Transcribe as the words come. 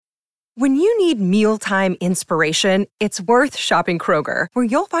When you need mealtime inspiration, it's worth shopping Kroger, where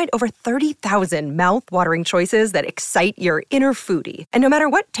you'll find over 30,000 mouth-watering choices that excite your inner foodie. And no matter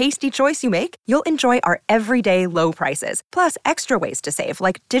what tasty choice you make, you'll enjoy our everyday low prices, plus extra ways to save,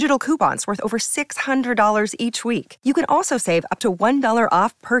 like digital coupons worth over $600 each week. You can also save up to $1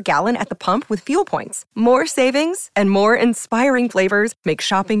 off per gallon at the pump with fuel points. More savings and more inspiring flavors make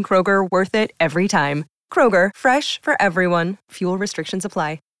shopping Kroger worth it every time. Kroger, fresh for everyone. Fuel restrictions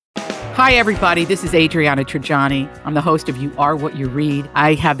apply. Hi, everybody. This is Adriana Trajani. I'm the host of You Are What You Read.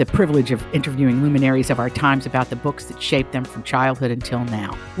 I have the privilege of interviewing luminaries of our times about the books that shaped them from childhood until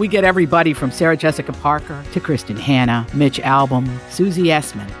now. We get everybody from Sarah Jessica Parker to Kristen Hanna, Mitch Albom, Susie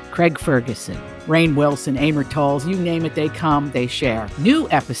Essman, Craig Ferguson, Rainn Wilson, Amor Tolls, you name it, they come, they share. New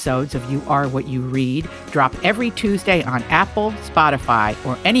episodes of You Are What You Read drop every Tuesday on Apple, Spotify,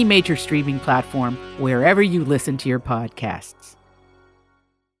 or any major streaming platform wherever you listen to your podcasts.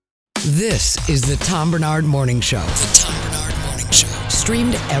 This is the Tom Barnard Morning Show. The Tom Barnard Morning Show.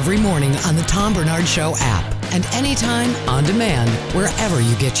 Streamed every morning on the Tom Barnard Show app and anytime on demand wherever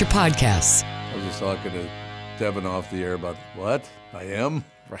you get your podcasts. I was just talking to Devin off the air about what? I am?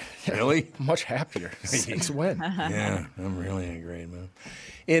 Really? Much happier. Since when? Yeah, I'm really in a great mood.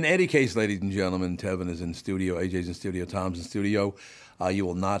 In any case, ladies and gentlemen, Tevin is in studio, AJ's in studio, Tom's in studio. You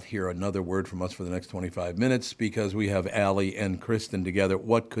will not hear another word from us for the next 25 minutes because we have Allie and Kristen together.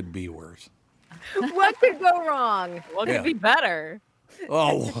 What could be worse? What could go wrong? What could be better?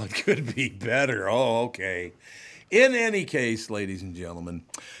 Oh, what could be better? Oh, okay. In any case, ladies and gentlemen,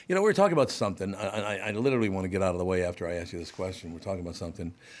 you know, we're talking about something. I literally want to get out of the way after I ask you this question. We're talking about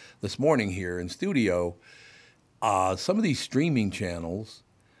something this morning here in studio. Some of these streaming channels,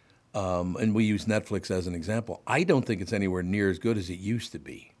 and we use Netflix as an example, I don't think it's anywhere near as good as it used to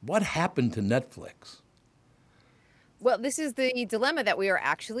be. What happened to Netflix? Well, this is the dilemma that we are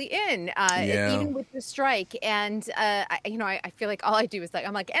actually in, even with the strike. And, I feel like all I do is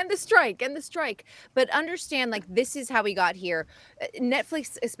I'm like, and the strike. But understand, like, this is how we got here.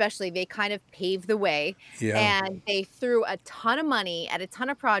 Netflix, especially, they kind of paved the way. Yeah. And they threw a ton of money at a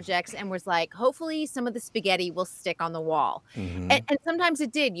ton of projects and was like, hopefully some of the spaghetti will stick on the wall. Mm-hmm. And sometimes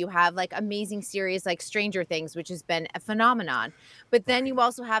it did. You have, like, amazing series like Stranger Things, which has been a phenomenon. But then you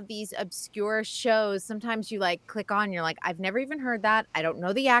also have these obscure shows. Sometimes you, like, click on, you're like, I've never even heard that. I don't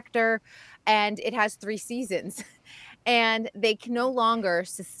know the actor. And it has 3 seasons. And they can no longer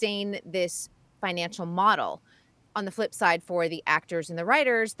sustain this financial model. On the flip side, for the actors and the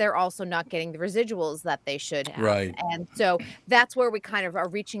writers, they're also not getting the residuals that they should have. Right. And so that's where we kind of are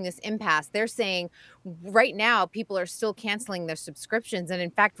reaching this impasse. They're saying right now people are still canceling their subscriptions. And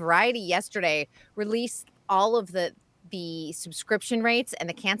in fact, Variety yesterday released all of the subscription rates and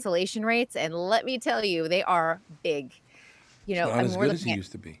the cancellation rates, and let me tell you, they are big. You know, it's not as good as it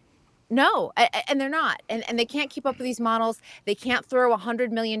used to be. No, and they're not, and they can't keep up with these models. They can't throw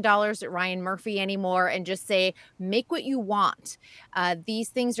 $100 million at Ryan Murphy anymore and just say, make what you want. These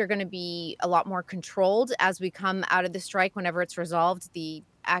things are going to be a lot more controlled as we come out of the strike. Whenever it's resolved, the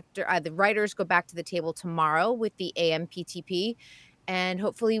writers go back to the table tomorrow with the AMPTP. And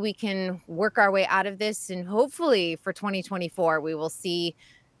hopefully we can work our way out of this. And hopefully for 2024, we will see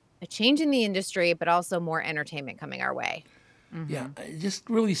a change in the industry, but also more entertainment coming our way. Mm-hmm. Yeah, just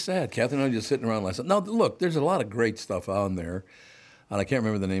really sad. Catherine and I were just sitting around last night. Now, look, there's a lot of great stuff on there. And I can't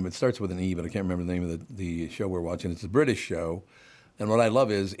remember the name. It starts with an E, but I can't remember the name of the show we're watching. It's a British show. And what I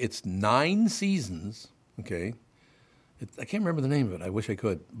love is it's 9 seasons, okay? I can't remember the name of it. I wish I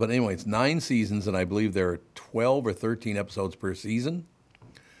could. But anyway, it's 9 seasons, and I believe there are 12 or 13 episodes per season.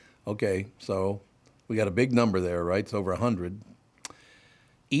 Okay, so we got a big number there, right? It's over 100.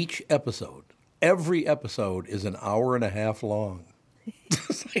 Every episode is an hour and a half long.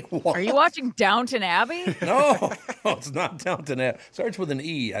 It's like, what? Are you watching Downton Abbey? No, it's not Downton Abbey. Starts with an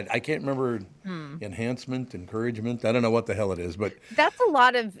E. I can't remember. Enhancement, encouragement. I don't know what the hell it is, but that's a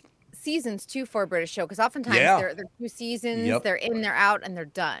lot of seasons too for a British show, because oftentimes they're 2 seasons, they're in, they're out, and they're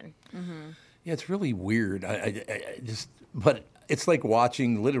done. Mm-hmm. Yeah, it's really weird. But it's like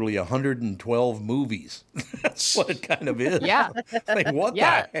watching literally 112 movies. That's what it kind of is. Yeah. It's like, what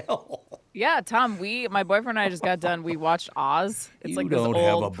the hell? Yeah, Tom, my boyfriend and I just got done. We watched Oz. It's you like don't this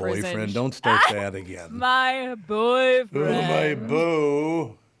have old a boyfriend. prison. Don't start that again. My boyfriend. Oh, my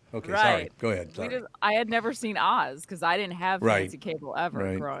boo. Okay, right. Sorry. Go ahead. Sorry. I had never seen Oz because I didn't have fancy cable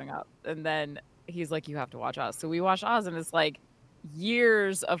ever growing up. And then he's like, you have to watch Oz. So we watched Oz, and it's like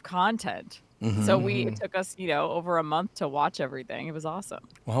years of content. Mm-hmm. So it took us, over a month to watch everything. It was awesome.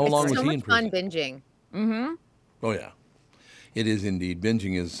 Well, how long was he in prison? It's so much fun binging. Mm-hmm. Oh, yeah. It is indeed.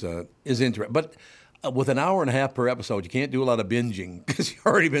 Binging is interesting. But with an hour and a half per episode, you can't do a lot of binging because you've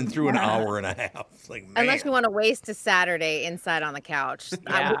already been through an hour and a half. It's like, man. Unless you want to waste a Saturday inside on the couch, which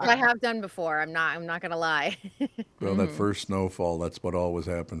I have done before. I'm not gonna lie. Well, that first snowfall, that's what always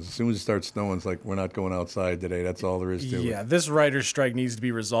happens. As soon as it starts snowing, it's like, we're not going outside today. That's all there is to it. Yeah, this writer's strike needs to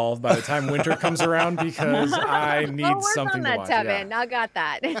be resolved by the time winter comes around because I need something to watch. Tevin. Yeah. I got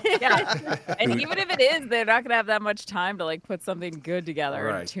that. Yeah. And even if it is, they're not going to have that much time to like put something good together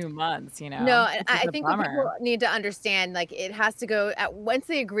in 2 months, you know? No, I think what people need to understand, like it has to go once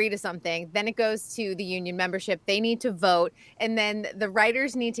they agree to something, then it goes to the union membership. They need to vote. And then the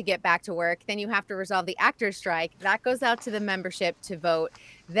writers need to get back to work. Then you have to resolve the actors strike. That goes out to the membership to vote.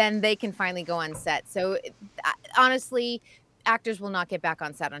 Then they can finally go on set. So honestly, actors will not get back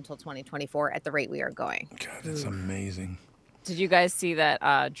on set until 2024 at the rate we are going. God, it's amazing. Did you guys see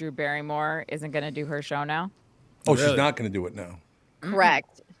that Drew Barrymore isn't going to do her show now? Oh, really? She's not going to do it now.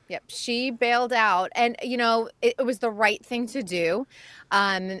 Correct. Yep. She bailed out. And, you know, it was the right thing to do.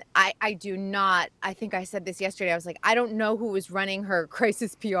 I do not, I think I said this yesterday. I was like, I don't know who was running her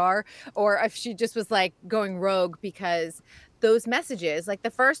crisis PR or if she just was like going rogue, because those messages, like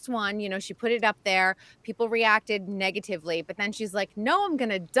the first one, you know, she put it up there, people reacted negatively, but then she's like, no, I'm going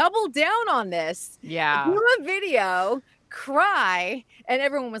to double down on this. Yeah. Do a video, cry, and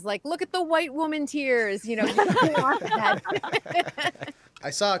everyone was like, look at the white woman tears, you know. I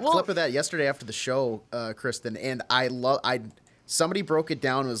saw a clip of that yesterday after the show, Kristyn, and somebody broke it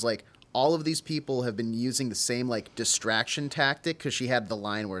down. It was like, all of these people have been using the same like distraction tactic, because she had the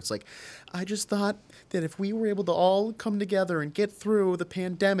line where it's like, I just thought that if we were able to all come together and get through the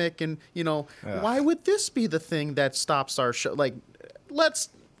pandemic, and you know, why would this be the thing that stops our show? Like, let's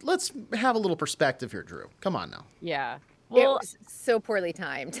have a little perspective here, Drew. Come on now. Yeah. Well, it was so poorly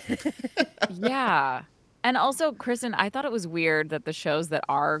timed. Yeah. And also, Kristyn, I thought it was weird that the shows that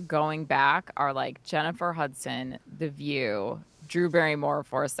are going back are like Jennifer Hudson, The View, Drew Barrymore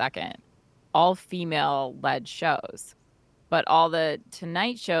for a second, all female-led shows. But all the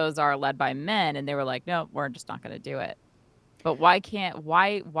Tonight shows are led by men, and they were like, no, we're just not going to do it. But why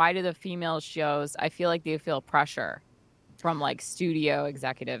do the female shows, I feel like they feel pressure from like studio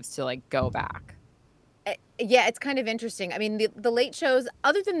executives to like go back. Yeah, it's kind of interesting. I mean, the late shows,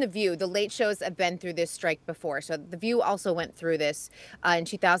 other than The View, the late shows have been through this strike before. So The View also went through this in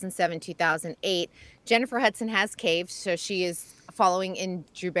 2007, 2008. Jennifer Hudson has caved, so she is following in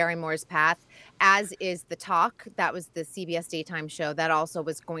Drew Barrymore's path, as is The Talk. That was the CBS daytime show that also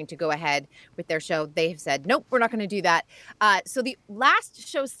was going to go ahead with their show. They have said, nope, we're not going to do that. So the last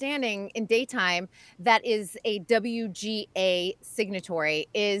show standing in daytime that is a WGA signatory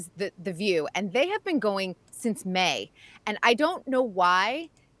is The View. And they have been going since May. And I don't know why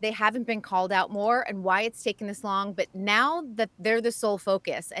they haven't been called out more and why it's taken this long. But now that they're the sole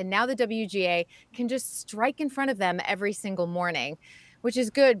focus, and now the WGA can just strike in front of them every single morning, which is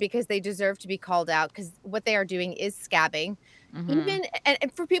good because they deserve to be called out, because what they are doing is scabbing. Mm-hmm. Even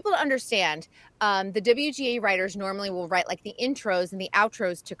and for people to understand, the WGA writers normally will write like the intros and the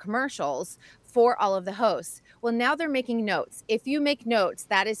outros to commercials for all of the hosts. Well, now they're making notes. If you make notes,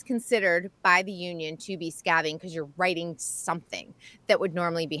 that is considered by the union to be scabbing, because you're writing something that would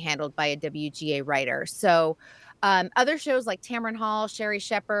normally be handled by a WGA writer. So other shows like Tamron Hall, Sherry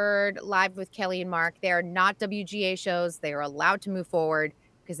Shepherd, Live with Kelly and Mark, they are not WGA shows. They are allowed to move forward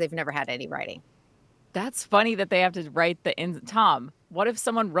because they've never had any writing. That's funny that they have to write the ins. Tom, what if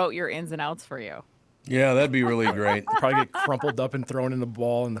someone wrote your ins and outs for you? Yeah, that'd be really great. Probably get crumpled up and thrown in the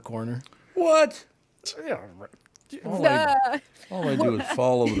ball in the corner. What? Yeah. All I do is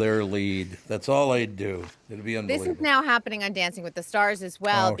follow their lead. That's all I do. It'd be unbelievable. This is now happening on Dancing with the Stars as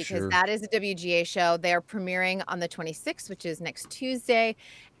well, because that is a WGA show. They're premiering on the 26th, which is next Tuesday.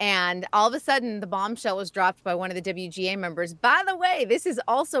 And all of a sudden, the bombshell was dropped by one of the WGA members. By the way, this is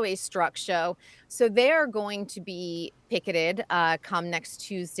also a struck show. So they are going to be picketed come next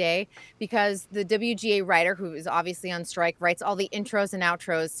Tuesday, because the WGA writer, who is obviously on strike, writes all the intros and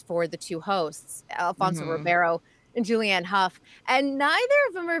outros for the two hosts, Alfonso Ribeiro and Julianne Hough, and neither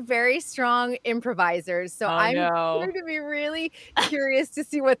of them are very strong improvisers. So I'm going to be really curious to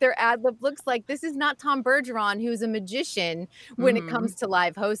see what their ad lib looks like. This is not Tom Bergeron, who's a magician when it comes to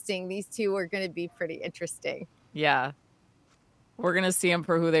live hosting. These two are going to be pretty interesting. Yeah. We're going to see them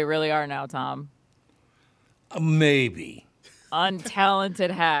for who they really are now, Tom. Maybe. Untalented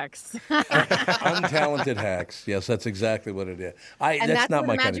hacks. Untalented hacks. Yes, that's exactly what it is. That's not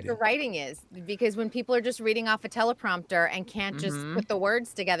my kind of deal. That's what the magic of writing is, because when people are just reading off a teleprompter and can't just put the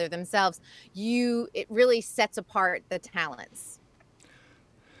words together themselves, it really sets apart the talents.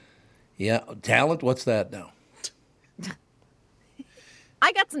 Yeah, talent. What's that now?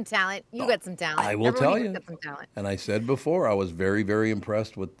 I got some talent. You got some talent. I will tell you. Got some talent. And I said before, I was very, very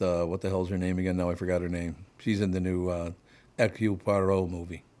impressed with what the hell's her name again? Now I forgot her name. She's in the new Hercule Poirot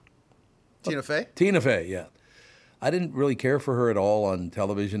movie. Tina Fey? Tina Fey, yeah. I didn't really care for her at all on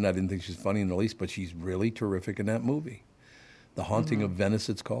television. I didn't think she's funny in the least, but she's really terrific in that movie. The Haunting of Venice,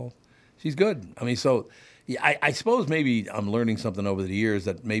 it's called. She's good. I mean, so yeah, I suppose maybe I'm learning something over the years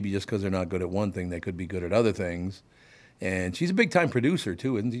that maybe just because they're not good at one thing, they could be good at other things. And she's a big-time producer,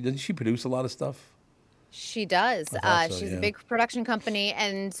 too, isn't she? Doesn't she produce a lot of stuff? She does. She's a big production company.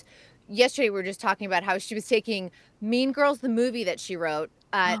 And yesterday we were just talking about how she was taking Mean Girls, the movie that she wrote,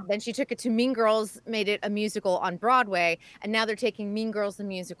 then she took it to Mean Girls, made it a musical on Broadway, and now they're taking Mean Girls, the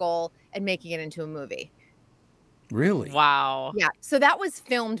musical, and making it into a movie. Really? Wow. Yeah. So that was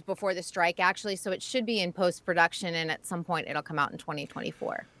filmed before the strike, actually. So it should be in post-production, and at some point it'll come out in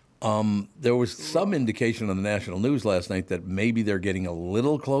 2024. There was some indication on the national news last night that maybe they're getting a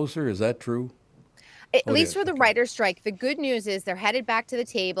little closer. Is that true? At least for the writer's strike. The good news is they're headed back to the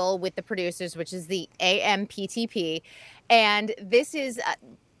table with the producers, which is the AMPTP. And this is,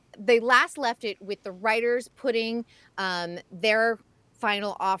 they last left it with the writers putting their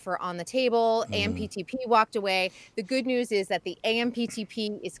final offer on the table. AMPTP walked away. The good news is that the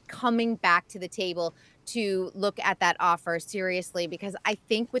AMPTP is coming back to the table to look at that offer seriously, because I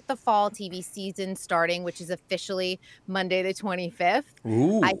think with the fall TV season starting, which is officially Monday the 25th,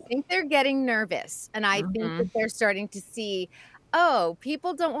 I think they're getting nervous. And I think that they're starting to see, oh,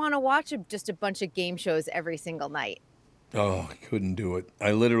 people don't want to watch just a bunch of game shows every single night. Oh, I couldn't do it.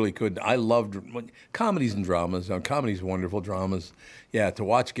 I literally couldn't. I loved comedies and dramas. Comedies, wonderful. Dramas. Yeah, to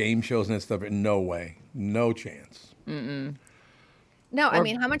watch game shows and that stuff, no way. No chance. No, I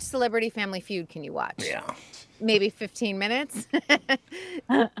mean, how much Celebrity Family Feud can you watch? Yeah. Maybe 15 minutes?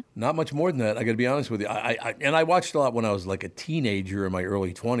 Not much more than that. I got to be honest with you. I watched a lot when I was like a teenager in my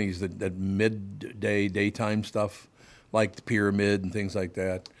early 20s, that midday, daytime stuff, like The Pyramid and things like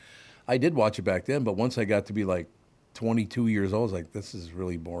that. I did watch it back then, but once I got to be like 22 years old, I was like, this is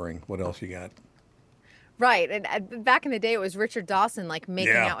really boring. What else you got? Right. And back in the day, it was Richard Dawson, like,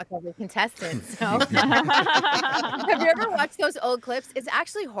 making out with every contestant. So have you ever watched those old clips? It's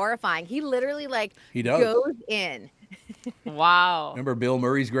actually horrifying. He literally, like, goes in. Wow. Remember Bill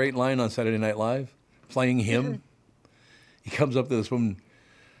Murray's great line on Saturday Night Live? Playing him. He comes up to this woman.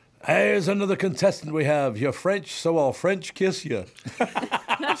 Here's another contestant we have. You're French, so I'll French kiss you.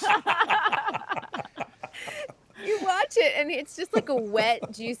 You watch it, and it's just like a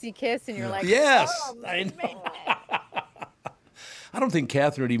wet, juicy kiss, and you're like, yes, oh, I know. I don't think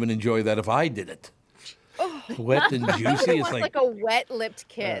Catherine would even enjoy that if I did it. Oh. Wet and juicy. It's like a wet-lipped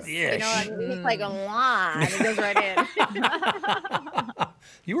kiss. Yeah. You know what I mean? It's like a wah, and it goes right in.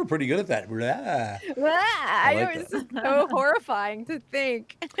 You were pretty good at that. I know, it's just so horrifying to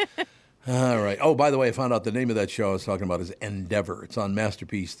think. All right. Oh, by the way, I found out the name of that show I was talking about is Endeavor. It's on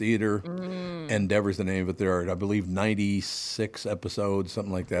Masterpiece Theater. Endeavor's the name of it. There are, I believe, 96 episodes,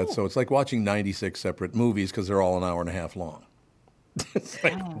 something like that. So it's like watching 96 separate movies because they're all an hour and a half long. It's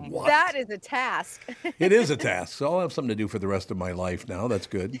like, what? That is a task. It is a task. So I'll have something to do for the rest of my life now. That's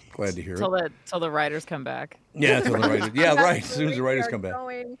good. Glad to hear it. Till the writers come back. Yeah, till the writers. Yeah, right. As soon as the writers come back.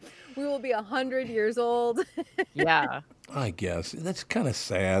 We will be 100 years old. Yeah. I guess. That's kind of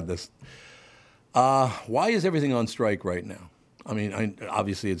sad. Why is everything on strike right now? I mean,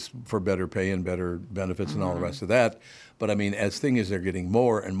 obviously it's for better pay and better benefits and all the rest of that. But, I mean, as things are getting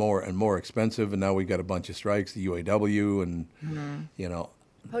more and more and more expensive, and now we've got a bunch of strikes, the UAW and, you know,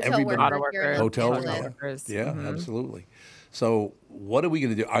 hotel workers. Yeah, absolutely. So what are we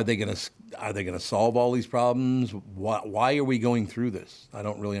going to do? Are they going to solve all these problems? Why are we going through this? I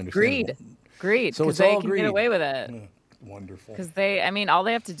don't really understand. Greed. So it's they all can greed. Get away with it. Yeah, wonderful. Because all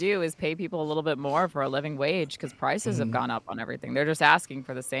they have to do is pay people a little bit more for a living wage, because prices have gone up on everything. They're just asking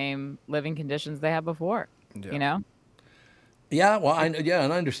for the same living conditions they had before. Yeah. You know. Yeah, well, and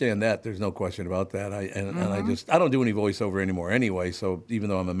I understand that. There's no question about that. And I don't do any voiceover anymore anyway. So even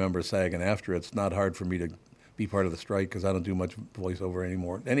though I'm a member of SAG and AFTRA, it's not hard for me to be part of the strike because I don't do much voiceover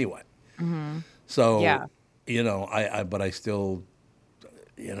anymore anyway. So, you know, but I still,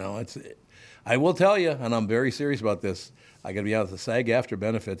 you know, I will tell you, and I'm very serious about this, I got to be honest, the SAG-AFTRA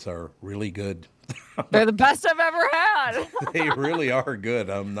benefits are really good. They're the best I've ever had. They really are good.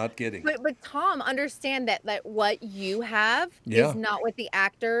 I'm not kidding. But Tom, understand that what you have is not what the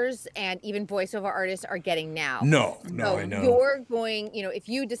actors and even voiceover artists are getting now. No, so I know. You're going, you know, if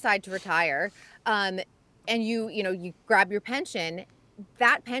you decide to retire, and you grab your pension,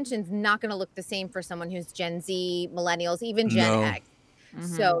 that pension's not going to look the same for someone who's Gen Z, millennials, even Gen X.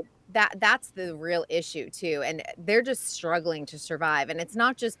 So that's the real issue too. And they're just struggling to survive. And it's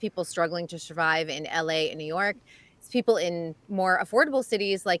not just people struggling to survive in LA and New York. It's people in more affordable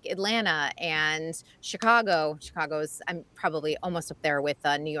cities like Atlanta and Chicago. I'm probably almost up there with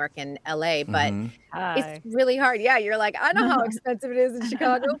New York and LA, but it's really hard. Yeah, you're like, I know how expensive it is in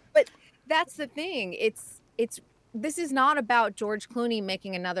Chicago, but that's the thing. This is not about George Clooney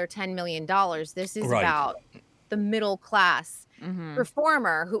making another $10 million. This is about the middle class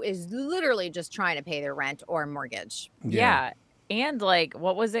performer who is literally just trying to pay their rent or mortgage. Yeah. And like,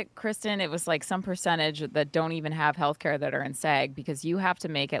 what was it, Kristyn? It was like some percentage that don't even have healthcare that are in SAG, because you have to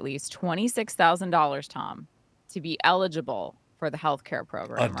make at least $26,000, Tom, to be eligible for the healthcare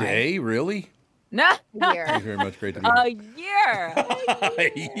program. A day, really? No. A year. Thank you very much. Great to be here.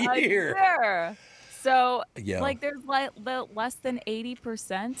 A year. A year. So, yeah. like, there's like less than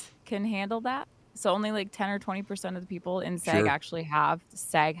 80% can handle that. So only like 10 or 20% of the people in SAG actually have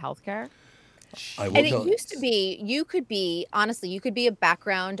SAG healthcare. And it used to be, you could be a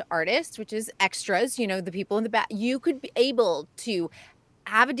background artist, which is extras, the people in the back. You could be able to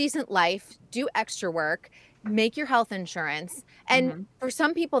have a decent life, do extra work, make your health insurance. And for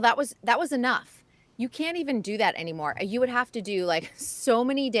some people, that was enough. You can't even do that anymore. You would have to do like so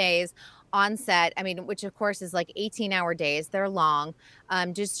many days on set. I mean, which of course is like 18-hour days. They're long,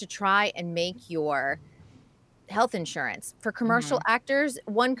 just to try and make your health insurance. For commercial actors,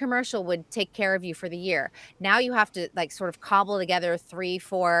 one commercial would take care of you for the year. Now you have to like sort of cobble together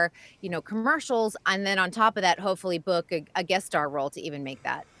 3-4, commercials, and then on top of that, hopefully book a guest star role to even make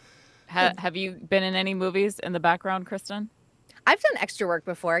that. Have you been in any movies in the background, Kristyn? I've done extra work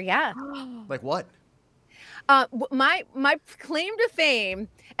before. Yeah. Like what? My claim to fame,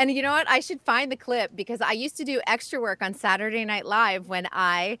 and you know what? I should find the clip, because I used to do extra work on Saturday Night Live when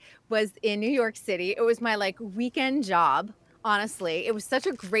I was in New York City. It was my like weekend job. Honestly, it was such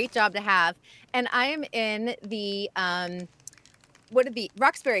a great job to have. And I am in the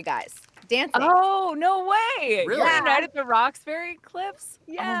Roxbury guys dancing. Oh, no way. Really? You're right at the Roxbury Clips?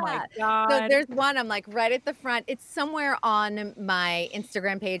 Yeah. Oh my God. So there's one, I'm like right at the front. It's somewhere on my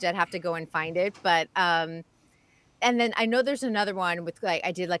Instagram page. I'd have to go and find it. But, and then I know there's another one with like,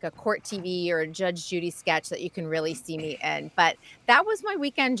 I did like a Court TV or a Judge Judy sketch that you can really see me in. But that was my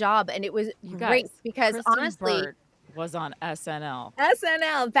weekend job. And it was great because Kristyn honestly, Burtt was on SNL.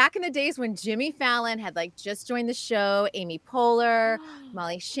 SNL, back in the days when Jimmy Fallon had like just joined the show, Amy Poehler,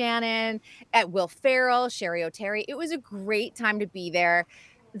 Molly Shannon, Will Ferrell, Sherry O'Terry. It was a great time to be there.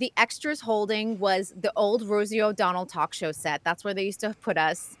 The extras holding was the old Rosie O'Donnell talk show set. That's where they used to put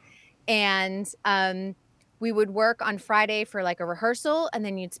us. And we would work on Friday for like a rehearsal, and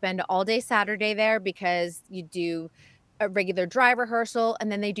then you'd spend all day Saturday there because you do a regular dry rehearsal,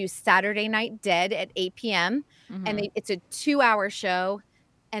 and then they do Saturday Night Dead at 8 p.m. And it's a 2-hour show,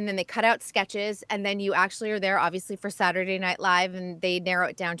 and then they cut out sketches, and then you actually are there obviously for Saturday Night Live, and they narrow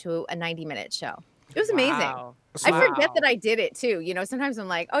it down to a 90-minute show. It was amazing. Wow. I forget that I did it too. Sometimes I'm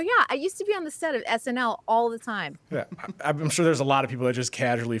like, oh yeah, I used to be on the set of SNL all the time. Yeah, I'm sure there's a lot of people that just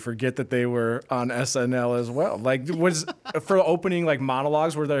casually forget that they were on SNL as well. Like, was for opening like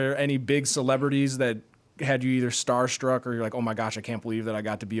monologues, were there any big celebrities that had you either starstruck or you're like, oh my gosh, I can't believe that I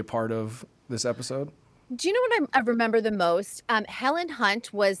got to be a part of this episode? Do you know what I remember the most? Helen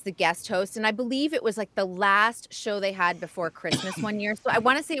Hunt was the guest host, and I believe it was like the last show they had before Christmas one year. So I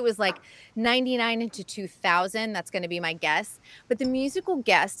want to say it was like 99 into 2000. That's going to be my guess. But the musical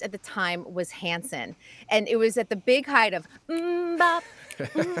guest at the time was Hanson, and it was at the big height of bop,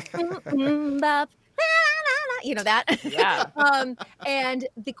 bop. You know that? Yeah. And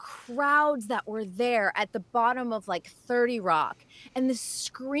the crowds that were there at the bottom of like 30 Rock, and the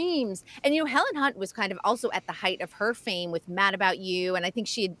screams. And, Helen Hunt was kind of also at the height of her fame with Mad About You. And I think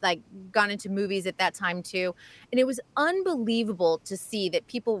she had like gone into movies at that time too. And it was unbelievable to see that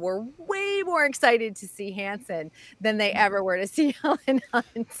people were way more excited to see Hanson than they ever were to see Helen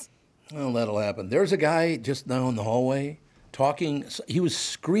Hunt. Well, that'll happen. There's a guy just now in the hallway talking. He was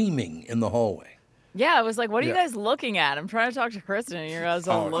screaming in the hallway. Yeah, I was like, what are you guys looking at? I'm trying to talk to Kristyn, and you guys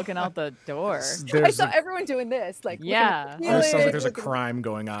all looking out the door. I saw everyone doing this. Like, yeah. It sounds like there's a crime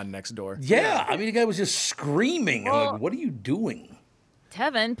going on next door. Yeah, I mean, the guy was just screaming. I'm like, what are you doing?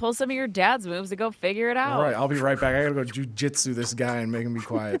 Tevin, pull some of your dad's moves to go figure it out. All right, I'll be right back. I gotta go jujitsu this guy and make him be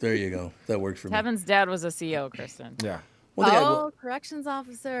quiet. There you go. That works for me. Tevin's dad was a CO, Kristyn. Yeah. Corrections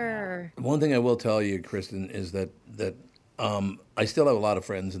officer. One thing I will tell you, Kristyn, is that I still have a lot of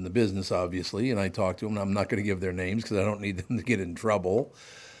friends in the business, obviously, and I talk to them, and I'm not going to give their names because I don't need them to get in trouble.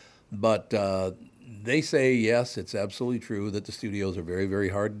 But they say, yes, it's absolutely true that the studios are very, very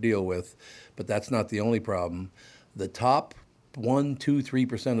hard to deal with, but that's not the only problem. The top 1%, 2%,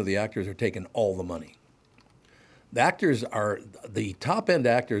 3% of the actors are taking all the money. The top-end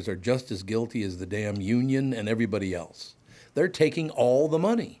actors are just as guilty as the damn union and everybody else. They're taking all the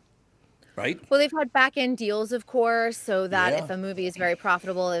money. Right? Well, they've had back-end deals, of course, so that if a movie is very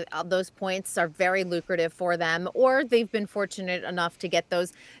profitable, those points are very lucrative for them. Or they've been fortunate enough to get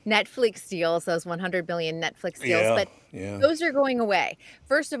those Netflix deals, those 100 billion Netflix deals. But those are going away.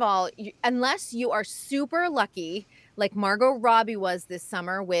 First of all, unless you are super lucky, like Margot Robbie was this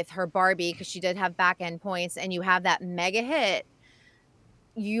summer with her Barbie, because she did have back-end points, and you have that mega hit,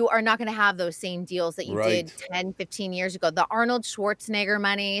 you are not going to have those same deals that you did 10, 15 years ago. The Arnold Schwarzenegger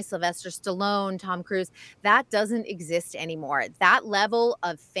money, Sylvester Stallone, Tom Cruise, that doesn't exist anymore. That level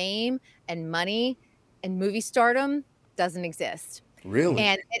of fame and money and movie stardom doesn't exist. Really?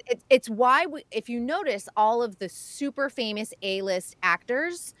 And it's why, if you notice, all of the super famous A-list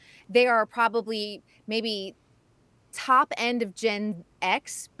actors, they are probably maybe top end of Gen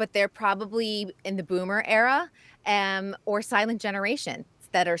X, but they're probably in the boomer era or silent generation.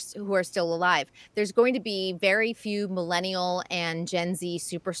 Who are still alive. There's going to be very few millennial and Gen Z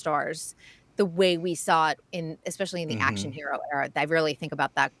superstars the way we saw it especially in the action hero era. I really think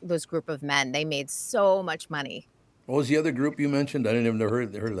about those group of men. They made so much money. What was the other group you mentioned? I didn't even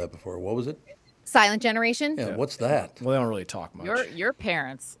heard of that before. What was it? Silent generation. Yeah, what's that? Well, they don't really talk much. Your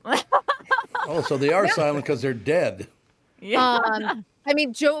parents. Oh, so they are silent because they're dead. Yeah. I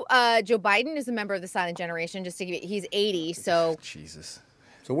mean, Joe Biden is a member of the silent generation. He's 80, so Jesus.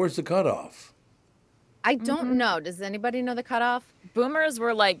 So where's the cutoff? I don't know. Does anybody know the cutoff? Boomers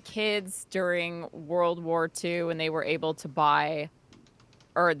were like kids during World War II, and they were able to buy,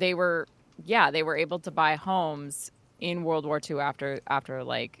 they were able to buy homes in World War II after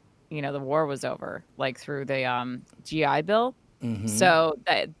like, the war was over, like through the GI Bill. Mm-hmm. So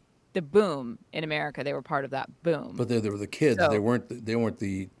the boom in America, they were part of that boom. But they were the kids. So, they weren't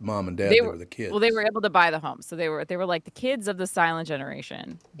the mom and dad. They were the kids. Well, they were able to buy the home, so they were like the kids of the silent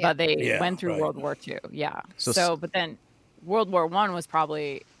generation. But they went through World War II. Yeah. But then World War I was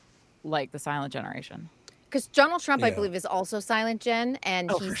probably like the silent generation. Because Donald Trump, I believe, is also silent gen, and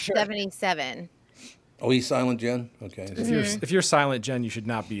he's 77. Oh, he's silent gen? Okay. If you're silent gen, you should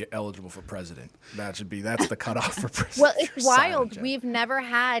not be eligible for president. That's the cutoff for president. Well, it's wild. We've never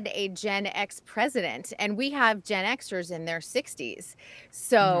had a Gen X president, and we have Gen Xers in their 60s.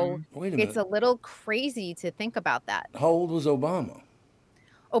 So it's a little crazy to think about that. How old was Obama?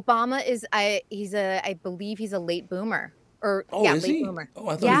 Obama is, I believe he's a late boomer. Is late he? boomer. Oh,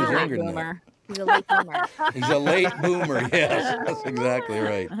 I thought he was younger than that. He's a late boomer. He's a late boomer. Yes, that's exactly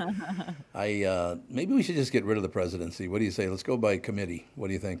right. Maybe we should just get rid of the presidency. What do you say? Let's go by committee. What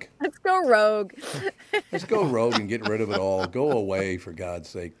do you think? Let's go rogue. Let's go rogue and get rid of it all. Go away, for God's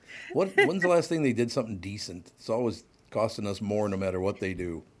sake. When's the last thing they did something decent? It's always costing us more no matter what they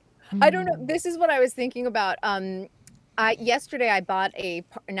do. I don't know. This is what I was thinking about. Yesterday, I bought a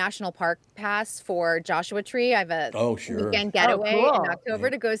national park pass for Joshua Tree. I have a weekend getaway in October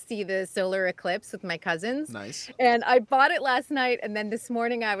to go see the solar eclipse with my cousins. Nice. And I bought it last night. And then this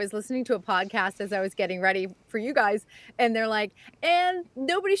morning, I was listening to a podcast as I was getting ready for you guys. And they're like, and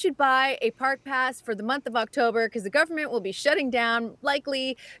nobody should buy a park pass for the month of October because the government will be shutting down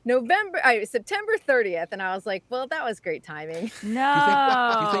likely September 30th. And I was like, well, that was great timing.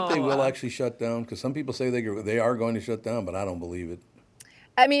 No. Do you think they will actually shut down? Because some people say they are going to shut down, but I don't believe it.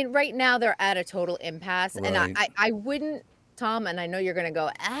 I mean, right now they're at a total impasse. Right. And I wouldn't, Tom, and I know you're going to go,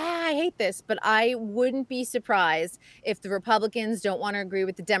 I hate this, but I wouldn't be surprised if the Republicans don't want to agree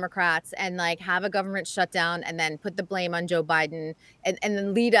with the Democrats and like have a government shutdown and then put the blame on Joe Biden and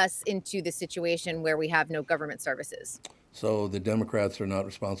then lead us into the situation where we have no government services. So the Democrats are not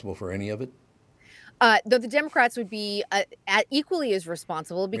responsible for any of it? Though the Democrats would be equally as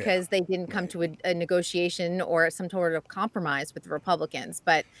responsible because they didn't come to a negotiation or some sort of compromise with the Republicans.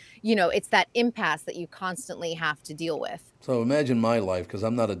 But, it's that impasse that you constantly have to deal with. So imagine my life, because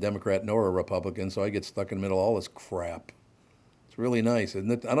I'm not a Democrat nor a Republican, so I get stuck in the middle of all this crap. It's really nice,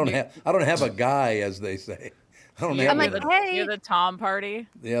 isn't it? I don't have a guy, as they say. I'm like, hey. You're the Tom party?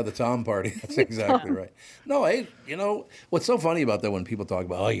 Yeah, the Tom party. That's exactly right. No, what's so funny about that when people talk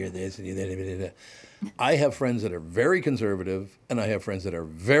about, you're this and you're that. I have friends that are very conservative, and I have friends that are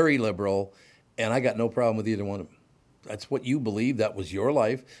very liberal, and I got no problem with either one of them. That's what you believe. That was your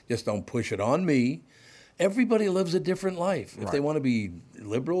life. Just don't push it on me. Everybody lives a different life. If they want to be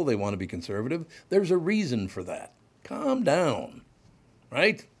liberal, they want to be conservative, there's a reason for that. Calm down.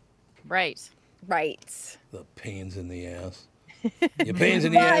 Right? Right. The pains in the ass. You pains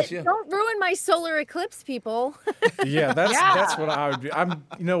in the ass, yeah. Don't ruin my solar eclipse, people. Yeah, that's what I would do.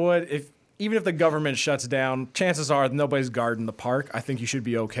 You know what? even if the government shuts down, chances are nobody's guarding the park. I think you should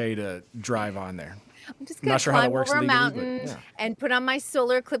be okay to drive on there. I'm just going to climb over a mountain and put on my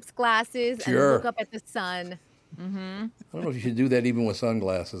solar eclipse glasses and look up at the sun. I don't know if you should do that even with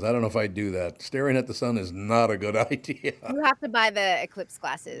sunglasses. I don't know if I'd do that. Staring at the sun is not a good idea. You have to buy the eclipse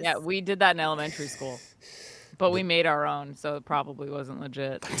glasses. Yeah, we did that in elementary school. But we made our own, so it probably wasn't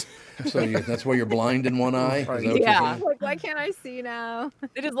legit. So that's why you're blind in one eye? Yeah. Like, why can't I see now?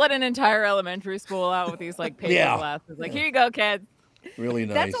 They just let an entire elementary school out with these like paper glasses. Like, here you go, kids. Really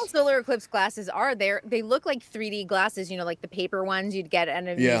nice. That's all solar eclipse glasses are. They look like 3D glasses, like the paper ones you'd get at an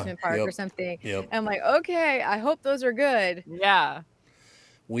amusement park or something. Yep. I'm like, okay, I hope those are good. Yeah.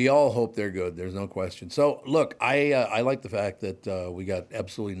 We all hope they're good. There's no question. So, look, I like the fact that we got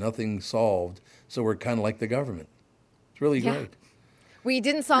absolutely nothing solved, so we're kind of like the government. It's really great. We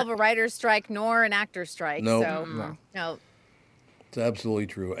didn't solve a writer's strike nor an actor's strike. No. It's absolutely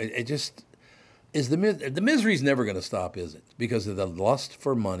true. It just... the misery's never going to stop, is it? Because of the lust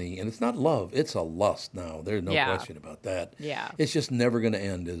for money, and it's not love, it's a lust now. There's no question about that. Yeah. It's just never going to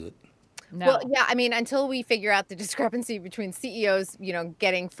end, is it? No. Well, yeah, I mean, until we figure out the discrepancy between CEOs,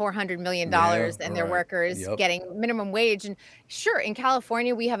 getting $400 million and their workers getting minimum wage. And sure, in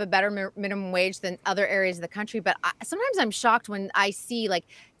California, we have a better minimum wage than other areas of the country. But sometimes I'm shocked when I see, like,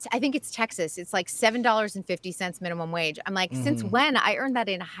 I think it's Texas. It's like $7.50 minimum wage. I'm like, since when? I earned that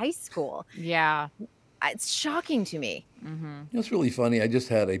in high school. Yeah. It's shocking to me. It's really funny. I just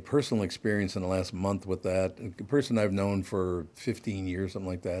had a personal experience in the last month with that. A person I've known for 15 years, something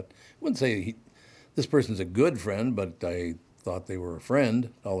like that. I wouldn't say this person's a good friend, but I thought they were a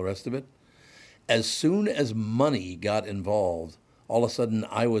friend, all the rest of it. As soon as money got involved, all of a sudden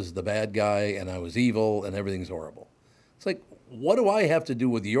I was the bad guy and I was evil and everything's horrible. It's like, what do I have to do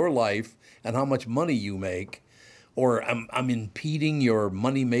with your life and how much money you make? Or I'm impeding your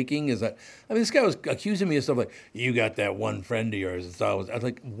money making? This guy was accusing me of stuff like, you got that one friend of yours. I was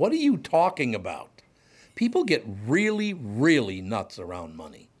like, what are you talking about? People get really, really nuts around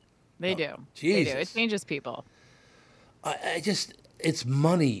money. They do. Jesus. They do. It changes people. It's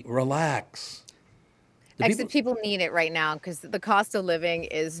money. Relax. People need it right now because the cost of living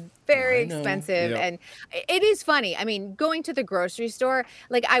is very expensive. And it is funny. I mean, going to the grocery store,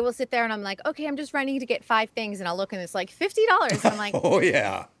 like I will sit there and I'm like, okay, I'm just running to get 5 things. And I'll look and it's like $50. I'm like, oh,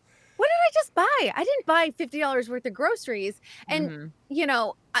 yeah. What did I just buy? I didn't buy $50 worth of groceries. And,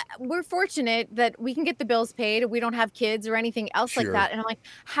 we're fortunate that we can get the bills paid. We don't have kids or anything else like that. And I'm like,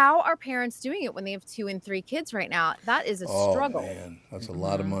 how are parents doing it when they have 2 and 3 kids right now? That is a struggle. Man, that's a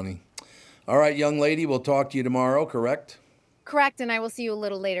lot of money. All right, young lady, we'll talk to you tomorrow, correct? Correct, and I will see you a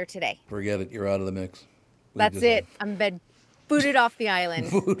little later today. Forget it. You're out of the mix. That's it. I'm booted off the island.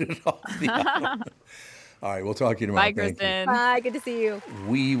 Booted off the island. All right, we'll talk to you tomorrow. Bye, Kristyn. Bye, good to see you.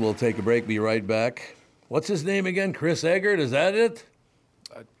 We will take a break, be right back. What's his name again? Chris Egert, is that it?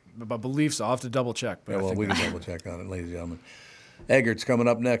 I believe so. I'll have to double check. But we can double check on it, ladies and gentlemen. Egert's coming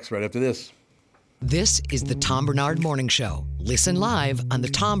up next, right after this. This is the Tom Barnard Morning Show. Listen live on the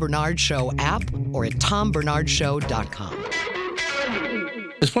Tom Barnard Show app or at tombernardshow.com.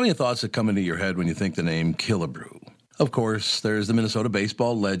 There's plenty of thoughts that come into your head when you think the name Killebrew. Of course, there's the Minnesota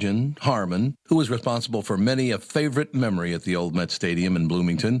baseball legend, Harmon, who was responsible for many a favorite memory at the old Met Stadium in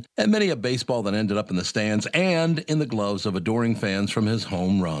Bloomington, and many a baseball that ended up in the stands and in the gloves of adoring fans from his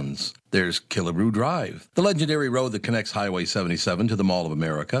home runs. There's Killebrew Drive, the legendary road that connects Highway 77 to the Mall of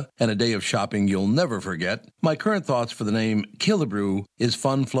America, and a day of shopping you'll never forget. My current thoughts for the name Killebrew is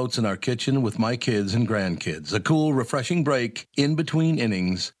fun floats in our kitchen with my kids and grandkids, a cool, refreshing break in between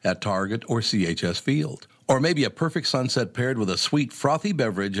innings at Target or CHS Field. Or maybe a perfect sunset paired with a sweet, frothy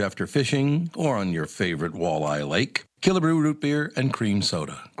beverage after fishing or on your favorite walleye lake. Killebrew root beer and cream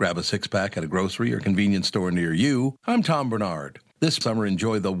soda. Grab a 6-pack at a grocery or convenience store near you. I'm Tom Barnard. This summer,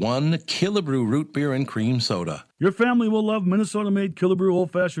 enjoy the one Killebrew root beer and cream soda. Your family will love Minnesota-made Killebrew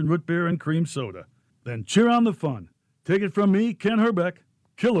old-fashioned root beer and cream soda. Then cheer on the fun. Take it from me, Ken Herbeck.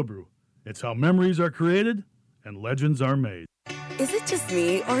 Killebrew. It's how memories are created and legends are made. Is it just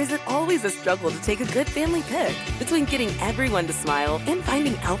me, or is it always a struggle to take a good family pic? Between getting everyone to smile and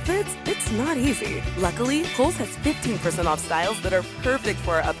finding outfits, it's not easy. Luckily, Kohl's has 15% off styles that are perfect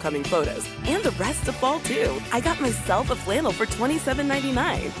for our upcoming photos. And the rest of fall, too. I got myself a flannel for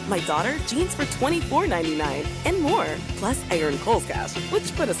 $27.99. My daughter, jeans for $24.99. And more. Plus, I earned Kohl's Cash,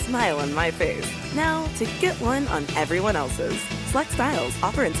 which put a smile on my face. Now, to get one on everyone else's. Select styles.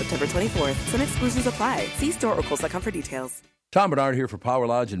 Offer in September 24th. Some exclusions apply. See store or Kohl's.com for details. Tom Barnard here for Power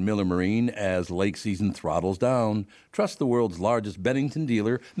Lodge and Miller Marine as lake season throttles down. Trust the world's largest Bennington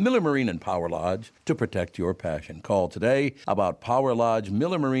dealer, Miller Marine and Power Lodge, to protect your passion. Call today about Power Lodge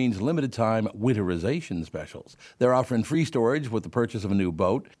Miller Marine's limited time winterization specials. They're offering free storage with the purchase of a new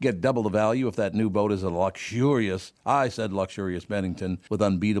boat. Get double the value if that new boat is a luxurious Bennington with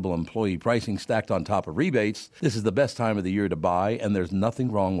unbeatable employee pricing stacked on top of rebates. This is the best time of the year to buy, and there's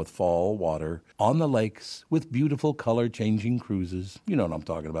nothing wrong with fall water on the lakes with beautiful color-changing cruises. You know what I'm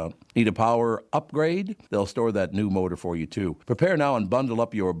talking about. Need a power upgrade? They'll store that new motor for you, too. Prepare now and bundle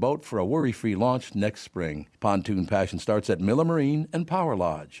up your boat for a worry-free launch next spring. Pontoon passion starts at Miller Marine and Power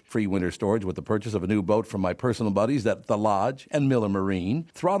Lodge. Free winter storage with the purchase of a new boat from my personal buddies at The Lodge and Miller Marine.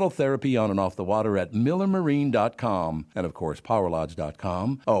 Throttle therapy on and off the water at millermarine.com and, of course,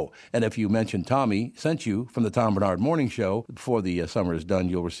 powerlodge.com. Oh, and if you mention Tommy sent you from the Tom Barnard Morning Show, before the summer is done,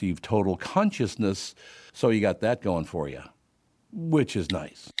 you'll receive total consciousness. So you got that going for you, which is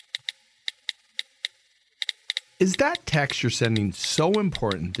nice. Is that text you're sending so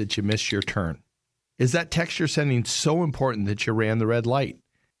important that you missed your turn? Is that text you're sending so important that you ran the red light?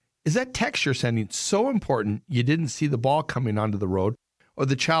 Is that text you're sending so important you didn't see the ball coming onto the road or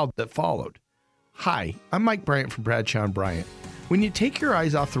the child that followed? Hi, I'm Mike Bryant from Bradshaw & Bryant. When you take your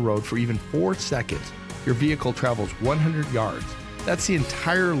eyes off the road for even 4 seconds, your vehicle travels 100 yards. That's the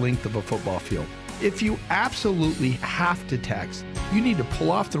entire length of a football field. If you absolutely have to text, you need to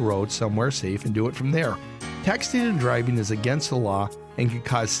pull off the road somewhere safe and do it from there. Texting and driving is against the law and can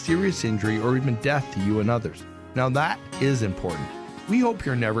cause serious injury or even death to you and others. Now that is important. We hope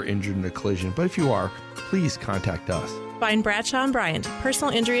you're never injured in a collision, but if you are, please contact us. Find Bradshaw & Bryant,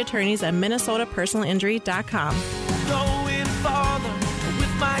 personal injury attorneys at minnesotapersonalinjury.com. Going farther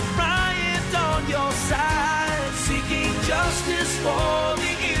with Mike Bryant on your side, seeking justice for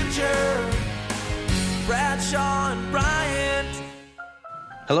the injured. Bradshaw & Bryant.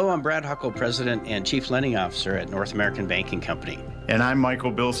 Hello, I'm Brad Huckle, President and Chief Lending Officer at North American Banking Company. And I'm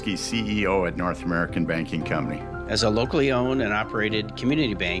Michael Bilski, CEO at North American Banking Company. As a locally owned and operated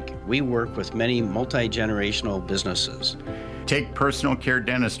community bank, we work with many multi-generational businesses. Take Personal Care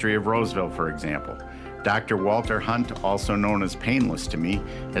Dentistry of Roseville, for example. Dr. Walter Hunt, also known as Painless to me,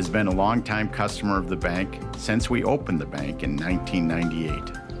 has been a longtime customer of the bank since we opened the bank in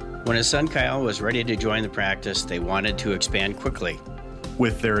 1998. When his son Kyle was ready to join the practice, they wanted to expand quickly.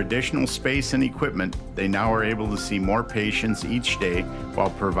 With their additional space and equipment, they now are able to see more patients each day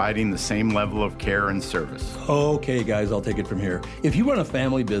while providing the same level of care and service. Okay, guys, I'll take it from here. If you run a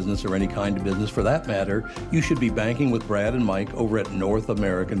family business or any kind of business for that matter, you should be banking with Brad and Mike over at North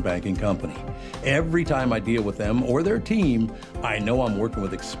American Banking Company. Every time I deal with them or their team, I know I'm working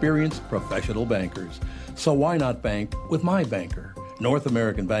with experienced professional bankers. So why not bank with my banker? North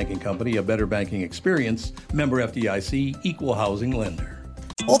American Banking Company, a better banking experience, member FDIC, equal housing lender.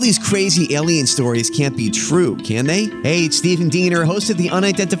 All these crazy alien stories can't be true, can they? Hey, it's Stephen Diener, host of the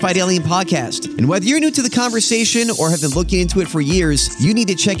Unidentified Alien Podcast. And whether you're new to the conversation or have been looking into it for years, you need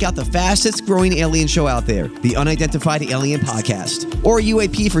to check out the fastest growing alien show out there, the Unidentified Alien Podcast, or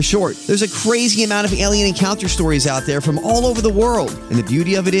UAP for short. There's a crazy amount of alien encounter stories out there from all over the world. And the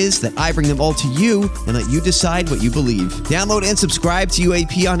beauty of it is that I bring them all to you and let you decide what you believe. Download and subscribe to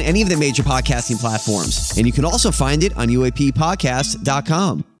UAP on any of the major podcasting platforms. And you can also find it on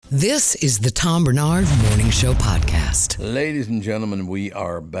UAPpodcast.com. This is the Tom Barnard Morning Show podcast. Ladies and gentlemen, we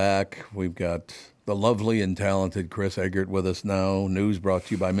are back. We've got the lovely and talented Chris Egert with us now. News brought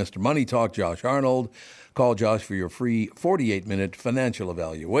to you by Mr. Money Talk, Josh Arnold. Call Josh for your free 48-minute financial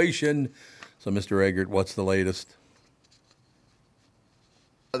evaluation. So, Mr. Egert, what's the latest?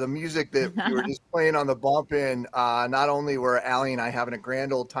 The music that we were just playing on the bump in, not only were Allie and I having a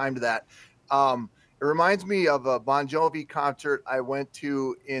grand old time to that, it reminds me of a Bon Jovi concert I went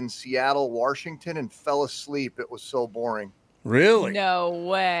to in Seattle, Washington, and fell asleep. It was so boring. Really? No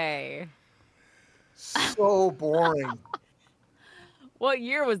way. So boring. What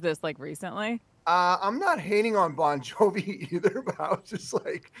year was this, like recently? I'm not hating on Bon Jovi either, but I was just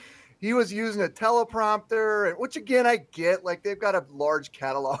like, he was using a teleprompter, which again, I get, like they've got a large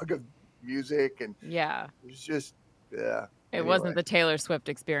catalog of music and yeah, it's just, yeah. It wasn't the Taylor Swift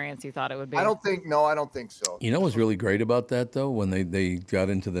experience you thought it would be. I don't think so. You know what's really great about that, though? When they got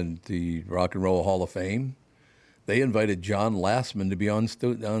into the Rock and Roll Hall of Fame, they invited John Lastman to be on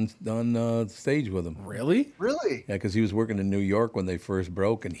stage with them. Really? Really? Yeah, because he was working in New York when they first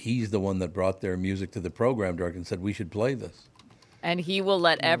broke, and he's the one that brought their music to the program director and said, we should play this. And he will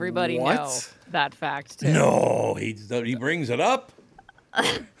let everybody know that fact, too. No, he brings it up.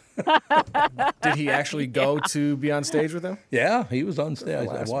 Did he actually go to be on stage with them? Yeah, he was on stage.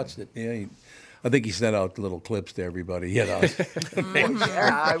 I watched it. Yeah, I think he sent out little clips to everybody. Yeah,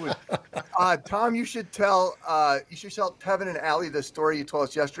 I would. Tom, you should tell Tevin and Allie the story you told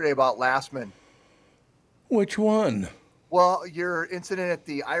us yesterday about Lastman. Which one? Well, your incident at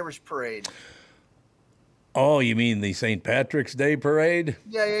the Irish parade. Oh, you mean the St. Patrick's Day parade?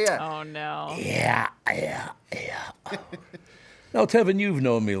 Yeah. Oh, no. Yeah. Now, Tevin, you've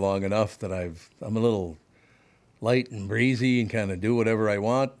known me long enough that I'm a little light and breezy and kind of do whatever I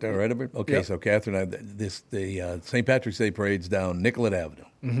want. Right? Okay, yep. So Catherine, the St. Patrick's Day parade's down Nicollet Avenue.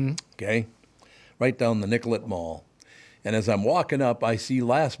 Mm-hmm. Okay, right down the Nicollet Mall. And as I'm walking up, I see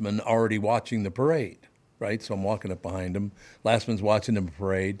Lastman already watching the parade. Right, so I'm walking up behind him. Lastman's watching the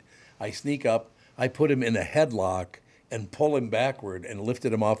parade. I sneak up. I put him in a headlock and pull him backward and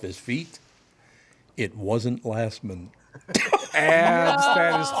lifted him off his feet. It wasn't Lastman. Abs,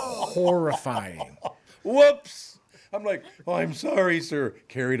 that is horrifying. Whoops. I'm like, oh, I'm sorry, sir.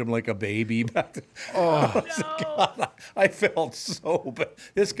 Carried him like a baby back. Oh, God, I felt so bad.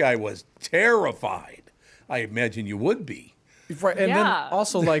 This guy was terrified. I imagine you would be. Right, and then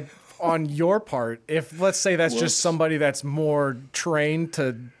also, like, on your part, if let's say that's just somebody that's more trained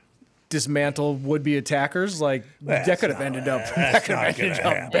to dismantle would-be attackers, like that could have ended up bad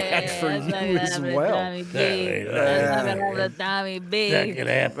for you as well. That could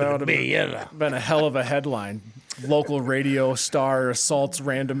happen to me. Been a hell of a headline. Local radio star assaults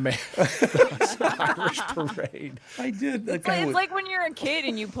random man. Irish parade. I did. It's like when you're a kid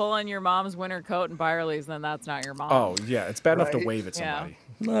and you pull on your mom's winter coat and Byerly's, then that's not your mom. Oh yeah, it's bad enough to wave at somebody.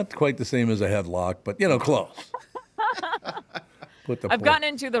 Not quite the same as a headlock, but close. I've gotten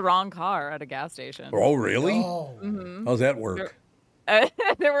into the wrong car at a gas station. Oh, really? Oh. Mm-hmm. How's that work?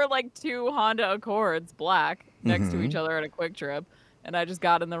 There were like two Honda Accords, black, next to each other at a Quick Trip, and I just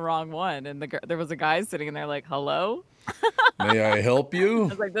got in the wrong one. And there was a guy sitting in there like, hello? May I help you? I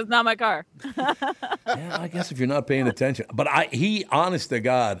was like, that's not my car. Yeah, I guess if you're not paying attention. But he, honest to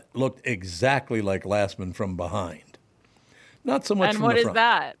God, looked exactly like Lastman from behind. Not so much from the front. And what is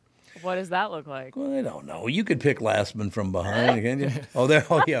that? What does that look like? Well, I don't know. You could pick Lastman from behind, can't you?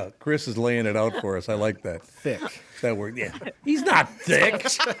 Oh, yeah. Chris is laying it out for us. I like that. Thick. That word, yeah. He's not thick.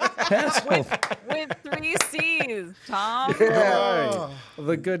 with 3 C's, Tom. Yeah.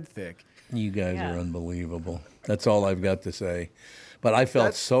 The good thick. You guys are unbelievable. That's all I've got to say. But I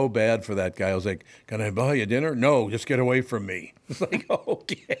felt so bad for that guy. I was like, can I buy you dinner? No, just get away from me. It's like,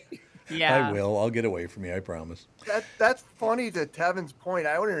 okay. Yeah. I will. I'll get away from you, I promise. That's funny to Tevin's point.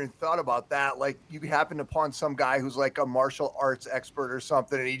 I wouldn't even thought about that. Like, you happen upon some guy who's like a martial arts expert or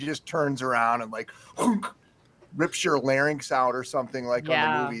something, and he just turns around and like rips your larynx out or something like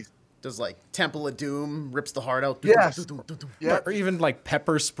on the movies. Does like Temple of Doom, rips the heart out. Yes. Or even like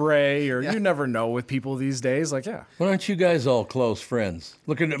pepper spray, or you never know with people these days. Like, Why aren't you guys all close friends?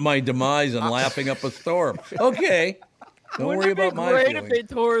 Looking at my demise and laughing up a storm. Okay. Don't worry about my feelings. Wouldn't it be great if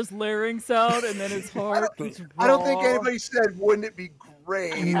they tore his larynx out and then his heart was I don't think anybody said, wouldn't it be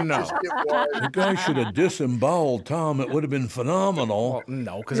great? No. The guy should have disemboweled Tom. It would have been phenomenal. Well,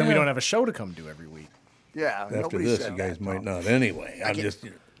 no, because then we don't have a show to come do every week. Yeah. After this, you guys might not. Anyway, I'm just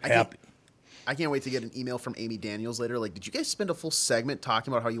happy. I can't wait to get an email from Amy Daniels later. Like, did you guys spend a full segment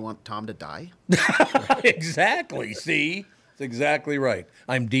talking about how you want Tom to die? Exactly. See? That's exactly right.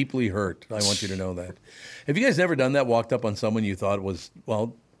 I'm deeply hurt. I want you to know that. Have you guys never done that? Walked up on someone you thought was,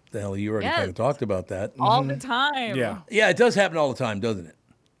 well, the hell, you already kind of talked about that. All the time. Yeah, it does happen all the time, doesn't it?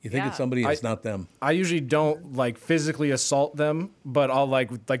 You think it's somebody and it's not them. I usually don't like physically assault them, but I'll like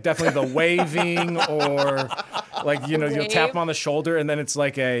definitely the waving or like, you'll tap them on the shoulder and then it's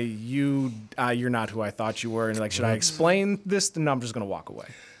like you're not who I thought you were. And like, should I explain this? No, I'm just going to walk away.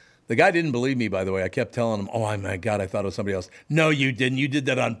 The guy didn't believe me, by the way. I kept telling him, oh, my God, I thought it was somebody else. No, you didn't. You did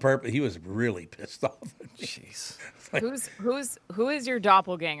that on purpose. He was really pissed off at me. Jeez. Like, who is your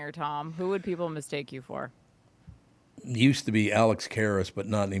doppelganger, Tom? Who would people mistake you for? Used to be Alex Karras, but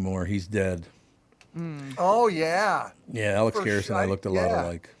not anymore. He's dead. Oh, yeah. Yeah, Alex Karras and I looked a lot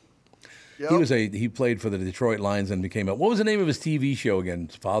alike. Yep. He played for the Detroit Lions and became what was the name of his TV show again?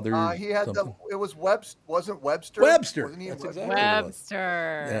 Father? He had something? it was wasn't Webster? Webster. Wasn't he That's Webster?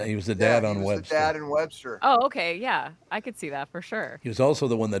 Webster. Yeah, he was the dad on Webster. The dad in Webster. Oh, okay, yeah. I could see that for sure. He was also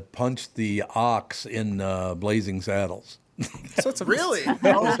the one that punched the ox in Blazing Saddles. So it's really?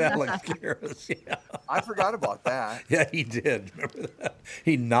 That was Alex Karras, yeah. I forgot about that. Yeah, he did. Remember that?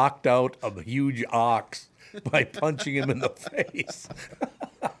 He knocked out a huge ox by punching him in the face.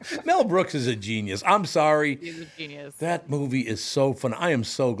 Mel Brooks is a genius. I'm sorry. He's a genius. That movie is so fun. I am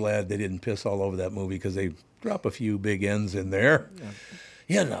so glad they didn't piss all over that movie because they drop a few big ends in there.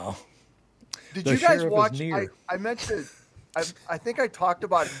 Yeah. Did you guys watch? I meant to I think I talked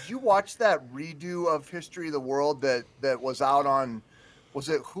about it. Did you watch that redo of History of the World that was out on, was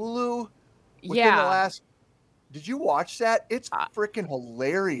it Hulu? Did you watch that? It's freaking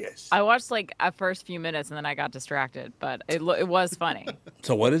hilarious. I watched like a first few minutes and then I got distracted, but it was funny.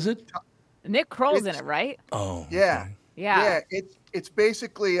 So what is it? Nick Kroll's in it, right? Oh, yeah, okay. Yeah. It's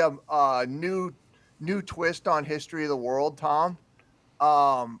basically a new twist on History of the World, Tom.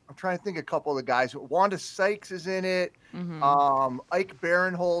 I'm trying to think of a couple of the guys. Wanda Sykes is in it. Mm-hmm. Ike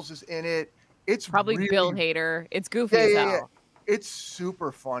Barinholtz is in it. It's probably really, Bill Hader. It's goofy as hell. Yeah. It's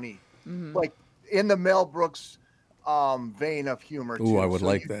super funny. Mm-hmm. Like in the Mel Brooks vein of humor too. Ooh, I would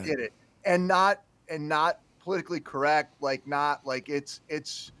like you that. Get it. And not politically correct, like not like it's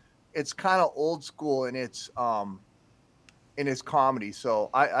kind of old school in its comedy. So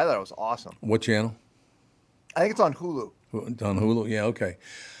I thought it was awesome. What channel? I think it's on Hulu. It's on Hulu? Yeah, okay.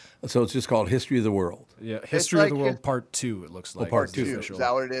 So it's just called History of the World. Yeah, History of the World Part 2, it looks like. Part 2. Is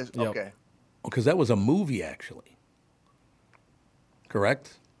that what it is? Yep. Okay. Because that was a movie, actually.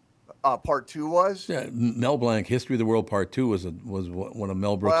 Correct? Part 2 was? Yeah, Mel Blanc, History of the World Part 2 was one of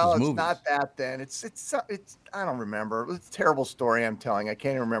Mel Brooks' movies. Well, it's not that then. It's I don't remember. It's a terrible story I'm telling. I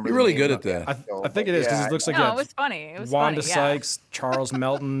can't even remember. You're really good at that. I think it is because it looks like it was funny. It was Wanda funny, yeah. Sykes, Charles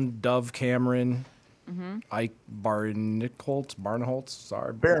Melton, Dove Cameron, Mm-hmm. Ike Barinholtz.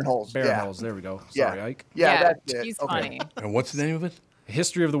 Sorry, Barinholtz. Barinholtz. There we go. Sorry, Ike. Yeah, that's it. He's Okay. funny. And what's the name of it?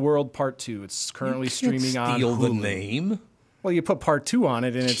 History of the World Part 2. It's currently streaming on Steal Hulu. the name. Well, you put Part 2 on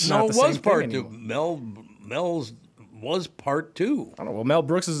it, and it's No, not it the same was Part thing 2. anymore. Mel's was Part 2. I don't know. Well, Mel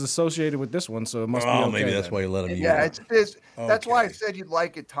Brooks is associated with this one, so it must be okay. Maybe that's then. why you let him use Yeah, it. that's why I said you'd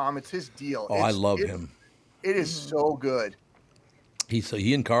like it, Tom. It's his deal. Oh, I love him. It is so good.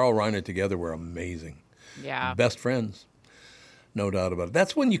 He and Carl Reiner together were amazing. Yeah. Best friends. No doubt about it.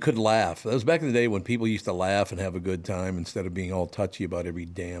 That's when you could laugh. That was back in the day when people used to laugh and have a good time instead of being all touchy about every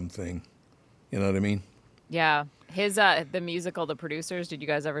damn thing. You know what I mean? Yeah. His the musical The Producers, did you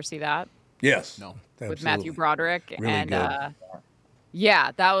guys ever see that? Yes. No. With Matthew Broderick. Really and good.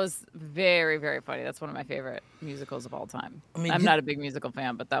 yeah, that was very, very funny. That's one of my favorite musicals of all time. I mean, I'm not a big musical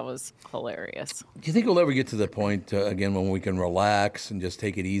fan, but that was hilarious. Do you think we'll ever get to the point, again, when we can relax and just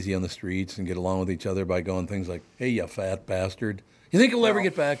take it easy on the streets and get along with each other by going things like, hey, you fat bastard? You think we'll ever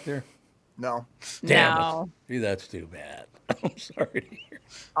get back there? No. Damn No. it. See, that's too bad. I'm sorry to hear.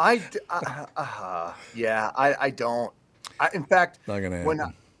 I don't. In fact, Not gonna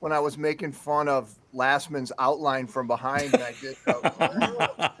happen. when I was making fun of Lastman's outline from behind, I did.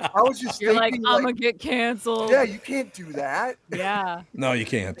 I was just You're like, thinking, I'm going to get canceled. yeah, you can't do that. Yeah. No, you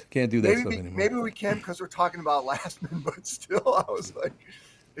can't. Can't do that stuff anymore. Maybe we can because we're talking about Lastman, but still, I was like,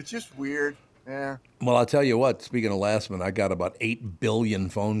 it's just weird. Yeah. Well, I'll tell you what, speaking of Lastman, I got about 8 billion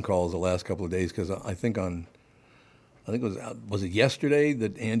phone calls the last couple of days because I think it was it yesterday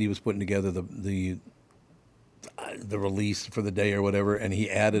that Andy was putting together the release for the day or whatever, and he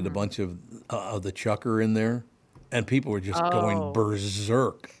added a bunch of the Chucker in there, and people were just going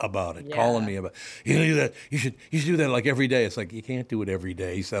berserk about it, calling me about, you do that, you should do that like every day. It's like, you can't do it every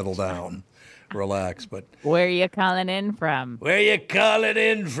day. Settle down, relax. But Where you calling in from? where you calling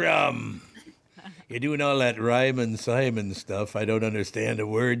in from? You're doing all that Ryman Simon stuff. I don't understand a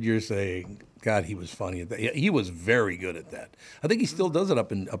word you're saying. God, he was funny at that. He was very good at that. I think he still does it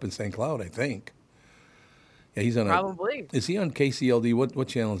up in St. Cloud, I think. Yeah, he's on Probably. Is he on KCLD? What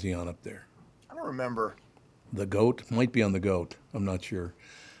channel is he on up there? I don't remember. The Goat? Might be on the Goat. I'm not sure.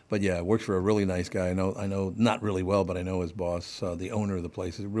 But yeah, works for a really nice guy. I know not really well, but I know his boss, the owner of the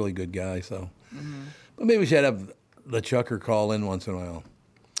place, is a really good guy. So, But maybe we should have the Chucker call in once in a while.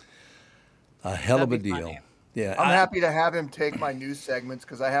 A hell of a deal. funny. Yeah, I'm happy to have him take my news segments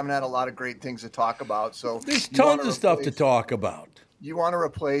because I haven't had a lot of great things to talk about. So There's tons of stuff to talk about. You want to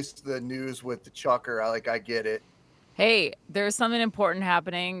replace the news with the Chucker? I get it. Hey, there's something important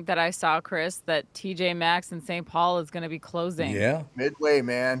happening that I saw, Chris, that TJ Maxx in St. Paul is going to be closing. Yeah. Midway,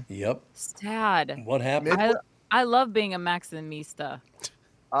 man. Yep. Sad. What happened? I love being a Maximista.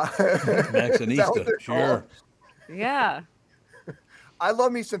 Maxinista, sure. Yeah. I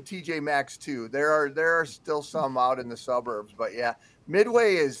love me some TJ Maxx too. There are still some out in the suburbs, but yeah,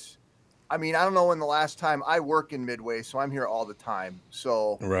 Midway is. I mean, I don't know when the last time I work in Midway, so I'm here all the time.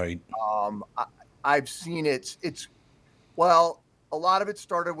 So right. I've seen it. Well, a lot of it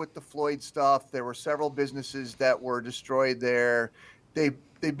started with the Floyd stuff. There were several businesses that were destroyed there. They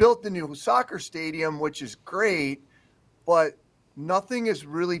built the new soccer stadium, which is great, but nothing is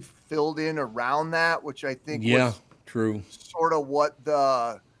really filled in around that, which I think was true. Sort of what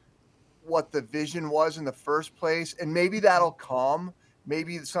the vision was in the first place. And maybe that'll come.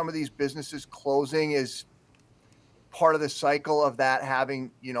 Maybe some of these businesses closing is part of the cycle of that having,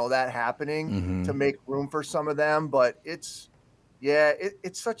 that happening to make room for some of them. But it's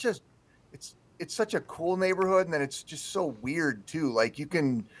such a cool neighborhood. And then it's just so weird too. Like you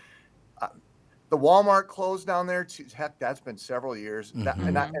can, the Walmart closed down there too. Heck, that's been several years. And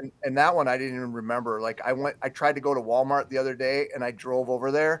that one I didn't even remember. Like I tried to go to Walmart the other day and I drove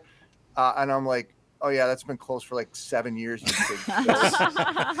over there and I'm like, oh yeah, that's been closed for like 7 years.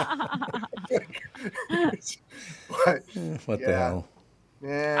 What the hell?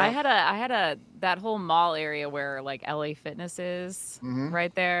 Yeah. I had that whole mall area where like LA Fitness is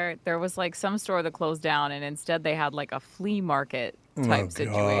right there. There was like some store that closed down and instead they had like a flea market type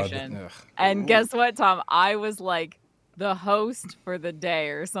situation. Ugh. And guess what, Tom? I was like the host for the day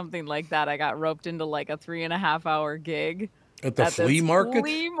or something like that. I got roped into like a 3.5 hour gig at the flea market.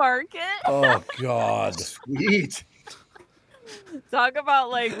 Flea market. Oh God, sweet. Talk about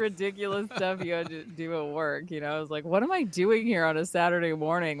like ridiculous stuff you had to do at work. I was like, what am I doing here on a Saturday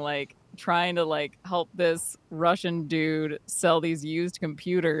morning? Like trying to like help this Russian dude sell these used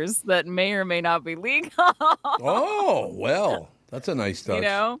computers that may or may not be legal. Oh, well, that's a nice touch.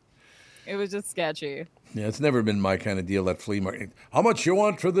 It was just sketchy. Yeah, it's never been my kind of deal, that flea market. How much you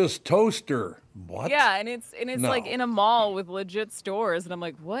want for this toaster? What? Yeah, and it's like in a mall with legit stores, and I'm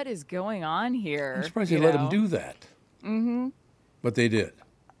like, what is going on here? I'm surprised they let them do that. Mm-hmm. But they did.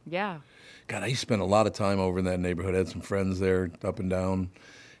 Yeah. God, I used to spend a lot of time over in that neighborhood. I had some friends there up and down,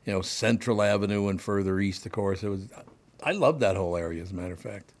 Central Avenue and further east, of course. I loved that whole area, as a matter of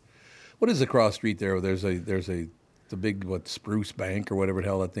fact. What is the cross street there? There's the big, Spruce Bank or whatever the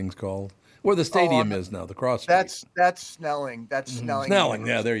hell that thing's called. Where the stadium is now, the cross street. That's Snelling. That's Snelling. Snelling,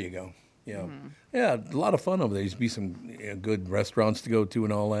 yeah, there you go. Yeah. Yeah, a lot of fun over there. There used to be some good restaurants to go to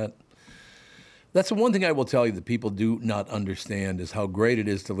and all that. That's the one thing I will tell you that people do not understand is how great it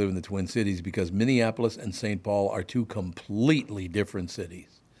is to live in the Twin Cities, because Minneapolis and St. Paul are two completely different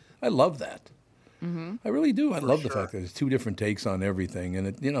cities. I love that. Mm-hmm. I really do. I love the fact that there's two different takes on everything, and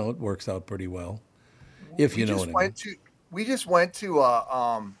it works out pretty well. If you know what I mean. We just went to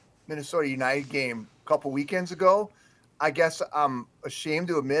a Minnesota United game a couple weekends ago. I guess I'm ashamed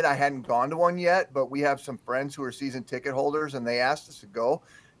to admit I hadn't gone to one yet, but we have some friends who are season ticket holders, and they asked us to go.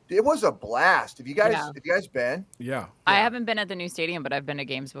 It was a blast. Have you guys been? Yeah. I haven't been at the new stadium, but I've been to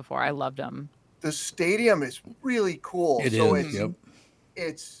games before. I loved them. The stadium is really cool.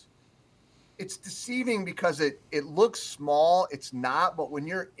 It's deceiving because it looks small. It's not, but when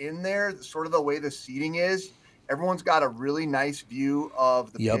you're in there, sort of the way the seating is, everyone's got a really nice view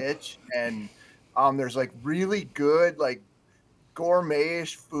of the pitch, and there's like really good like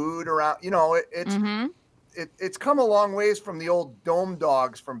gourmet-ish food around. It's come a long ways from the old Dome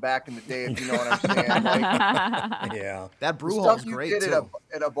Dogs from back in the day, if you know what I'm saying. Yeah, that brew hall's great too.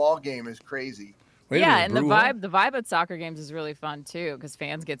 At a ball game is crazy. And the vibe at soccer games is really fun too, because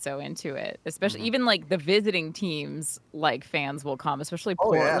fans get so into it. Especially even like the visiting teams, like fans will come, especially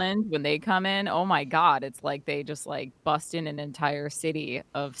Portland when they come in. Oh my God, it's like they just like bust in an entire city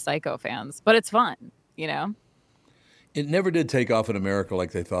of Psycho fans, but it's fun, It never did take off in America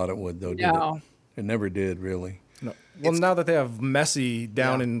like they thought it would, though. Did it? It never did, really. No. Well, now that they have Messi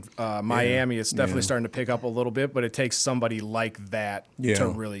down in Miami, it's definitely starting to pick up a little bit, but it takes somebody like that to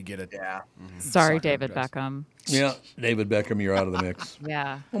really get it. Yeah. Sorry, David Beckham. Yeah, David Beckham, you're out of the mix.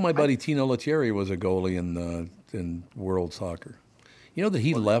 Yeah. Well, my buddy Tino Lettieri was a goalie in world soccer. You know that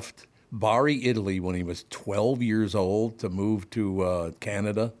he left Bari, Italy, when he was 12 years old to move to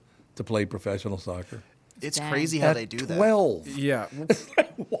Canada to play professional soccer? It's crazy how they do that. 12. Yeah.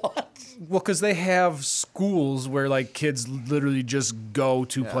 What? Well, because they have schools where like kids literally just go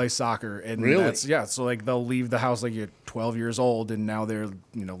to play soccer, and so like they'll leave the house like you're 12 years old, and now they're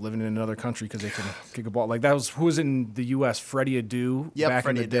living in another country because they can kick a ball. Like that was who was in the U.S. Freddie Adu back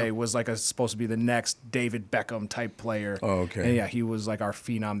in the day was like supposed to be the next David Beckham type player. Oh, okay. And he was like our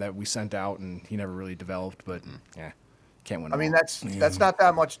phenom that we sent out, and he never really developed, but can't win. I mean, that's not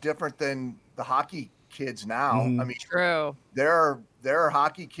that much different than the hockey kids now. I mean, true. There are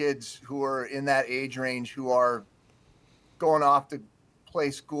hockey kids who are in that age range who are going off to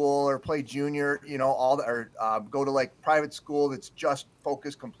play school or play junior, go to like private school that's just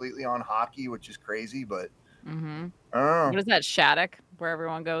focused completely on hockey, which is crazy. But I don't know. What is that, Shattuck, where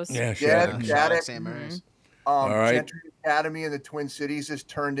everyone goes? Yeah, Shattuck. St. Mary's. All right. Gentry Academy in the Twin Cities has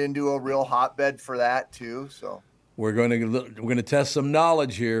turned into a real hotbed for that too. So we're going to test some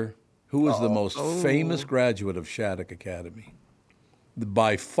knowledge here. Who is the most famous graduate of Shattuck Academy?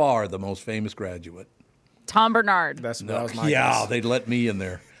 By far the most famous graduate. Tom Barnard. That was my guess. They let me in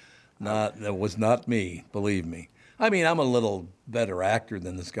there. That was not me, believe me. I mean, I'm a little better actor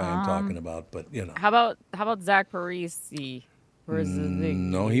than this guy I'm talking about, but you know. How about Zach Parisi?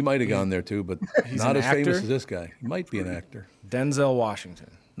 No, he might have gone there too, but He's not an as famous actor? as this guy. He might be an actor. Denzel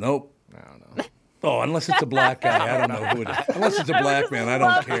Washington. Nope. I don't know. Oh, unless it's a black guy, I don't know who it is. Unless it's a black man, I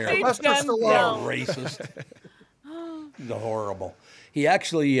don't care. Racist. He's horrible. He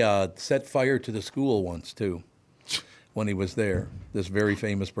actually set fire to the school once too, when he was there. This very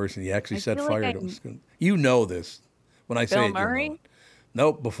famous person, he actually set fire to the school. You know this. When I say Bill it, Murray? you know it.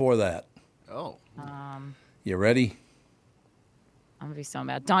 Nope, before that. Oh. You ready? I'm gonna be so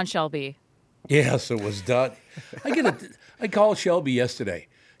mad. Don Shelby. Yes, it was done. I called Shelby yesterday.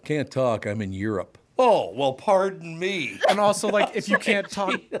 Can't talk. I'm in Europe. Oh, well, pardon me. And also, like, if you can't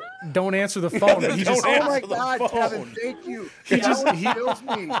talk, don't answer the phone. Yeah, He don't just, Oh my answer the God, phone. Kevin, thank you. He That just- one he- kills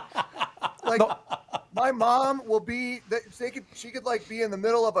me. Like, my mom will be. She could like be in the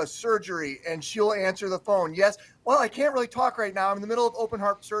middle of a surgery, and she'll answer the phone. Yes. Well, I can't really talk right now. I'm in the middle of open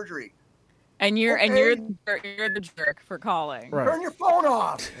heart surgery. And you're Okay. you're the jerk for calling. Right. Turn your phone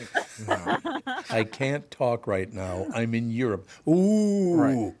off. I can't talk right now. I'm in Europe. Ooh.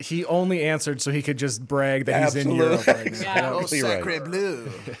 Right. He only answered so he could just brag that he's in Absolutely. Europe right now. Exactly right. Sacre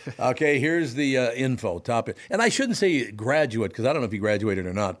bleu. Okay, here's the info topic. And I shouldn't say graduate because I don't know if he graduated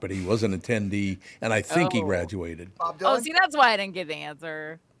or not, but he was an attendee, and I think he graduated. Bob Oh, Dylan. see, that's why I didn't get the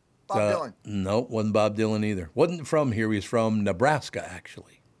answer. Bob Dylan. No, wasn't Bob Dylan either. Wasn't from here. He was from Nebraska,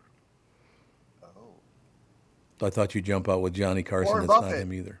 actually. I thought you'd jump out with Johnny Carson. Warren That's not Buffett.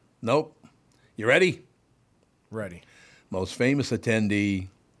 him either. Nope. You ready? Ready. Most famous attendee,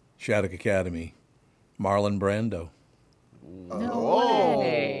 Shattuck Academy, Marlon Brando. No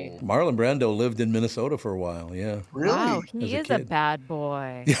way. Marlon Brando lived in Minnesota for a while, yeah. Really? Wow, As he a is a kid. bad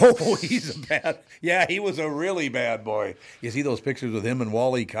boy. Oh, he's a bad. Yeah, he was a really bad boy. You see those pictures with him and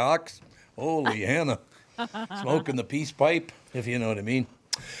Wally Cox? Holy Hannah. Smoking the peace pipe, if you know what I mean.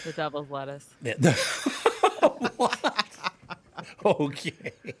 The devil's lettuce. Yeah. What?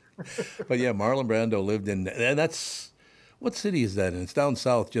 Okay. But yeah, Marlon Brando lived in, and that's, what city is that in? It's down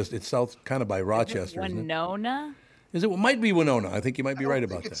south, it's south kind of by Rochester, isn't it? Winona? Is it? It might be Winona. I think you might be right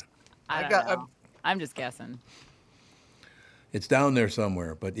about that. I don't know. I'm just guessing. It's down there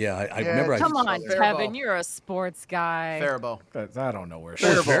somewhere, but yeah, I Yeah, remember. Come on, Faribault. Kevin, you're a sports guy. Faribault. I don't know where.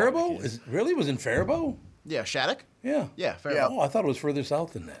 Faribault? Really? Was in Faribault? Yeah, Shattuck? Yeah. Yeah, Faribault. Oh, I thought it was further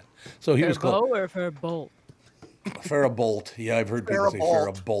south than that. So he was Faribault close. or Faribault? Faribault. Yeah, I've heard people say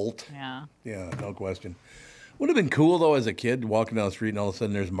Faribault. Yeah. Yeah, no question. Would have been cool, though, as a kid, walking down the street and all of a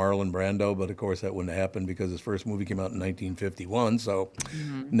sudden there's Marlon Brando, but of course that wouldn't happen because his first movie came out in 1951, so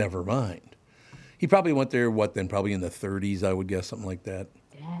never mind. He probably went there, probably in the 30s, I would guess, something like that.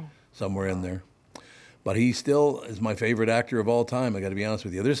 Yeah. Somewhere in there. But he still is my favorite actor of all time, I got to be honest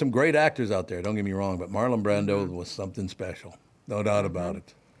with you. There's some great actors out there, don't get me wrong, but Marlon Brando was something special. No doubt about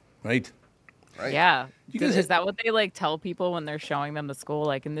it. Right? Right. Yeah. You guys Is that what they like tell people when they're showing them the school?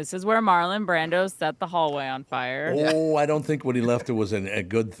 Like, and this is where Marlon Brando set the hallway on fire. Oh, I don't think what he left was a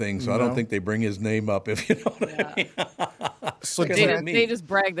good thing, so I don't think they bring his name up, if you know what I mean. So They just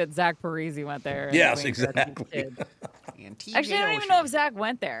brag that Zach Parisi went there. and Yes, Wayne Gretzky's exactly. kid. And TJ Actually, I don't even know if Zach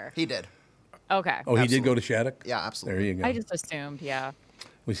went there. He did. Okay. Oh, he did go to Shattuck? Yeah, absolutely. There you go. I just assumed, yeah.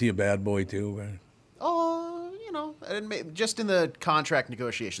 Was he a bad boy, too? Right? Oh, just in the contract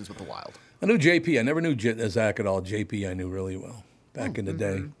negotiations with the Wild. I knew JP. I never knew Zach at all. JP I knew really well back in the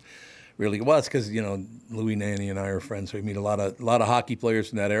day. Really, well, it's because Louis Nanny and I are friends, so we meet a lot of hockey players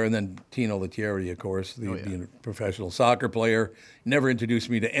from that era, and then Tino Lettieri, of course, being a professional soccer player. Never introduced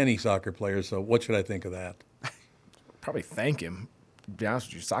me to any soccer players, so what should I think of that? Probably thank him. To be honest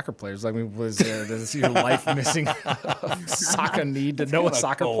with you, soccer players. I mean, does your life missing soccer need to know a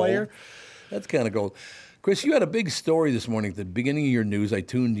soccer player? That's kind of gold. Chris, you had a big story this morning at the beginning of your news. I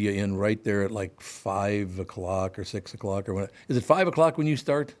tuned you in right there at like 5 o'clock or 6 o'clock or what? Is it 5 o'clock when you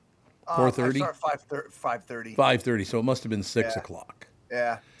start? 4:30? I start 5:30. 5:30, so it must have been 6 o'clock.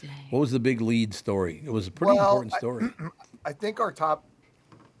 Yeah. What was the big lead story? It was a pretty important story. I think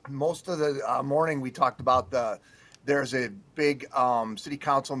most of the morning we talked about there's a big city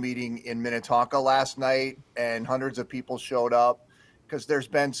council meeting in Minnetonka last night, and hundreds of people showed up because there's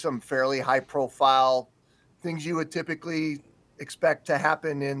been some fairly high profile things you would typically expect to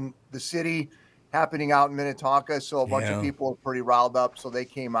happen in the city happening out in Minnetonka. So a bunch of people are pretty riled up. So they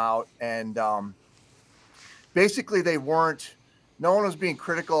came out and basically no one was being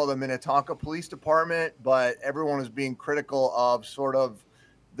critical of the Minnetonka Police Department, but everyone was being critical of sort of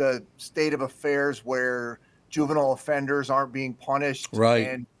the state of affairs where juvenile offenders aren't being punished. Right.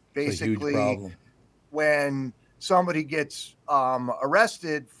 And It's a huge basically problem. when somebody gets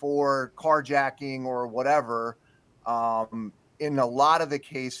arrested for carjacking or whatever, In a lot of the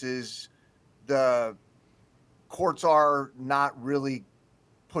cases, the courts are not really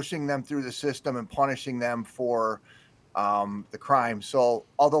pushing them through the system and punishing them for the crime. So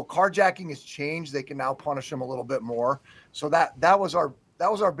although carjacking has changed, they can now punish them a little bit more. So that was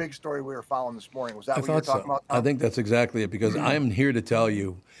our big story we were following this morning. Was that what you were talking about, Tom? I think that's exactly it, because I'm here to tell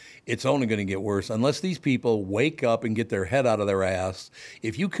you it's only going to get worse unless these people wake up and get their head out of their ass.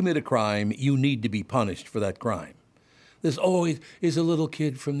 If you commit a crime, you need to be punished for that crime. This always is a little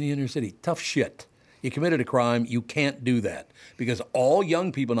kid from the inner city. Tough shit. You committed a crime, you can't do that, because all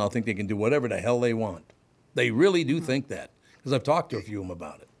young people now think they can do whatever the hell they want. They really do think that, because I've talked to a few of them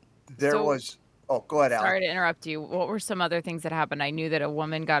about it. Go ahead, Alan. Sorry to interrupt you. What were some other things that happened? I knew that a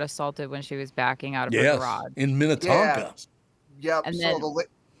woman got assaulted when she was backing out of her garage. In Minnetonka. Yep. And so then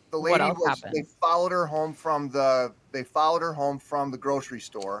the lady what else happened? They followed her home from the grocery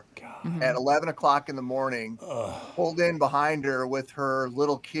store at 11 o'clock in the morning, pulled in behind her with her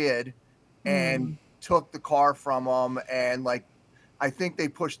little kid, and took the car from them. And I think they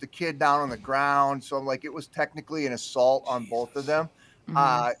pushed the kid down on the ground. So it was technically an assault on both of them.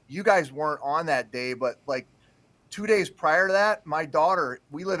 You guys weren't on that day, but 2 days prior to that, my daughter,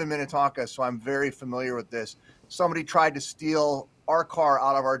 we live in Minnetonka, so I'm very familiar with this. Somebody tried to steal our car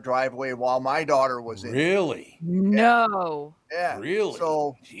out of our driveway while my daughter was in. Really? No. Yeah. Really?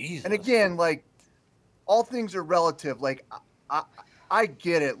 So, Jesus. And again, all things are relative. I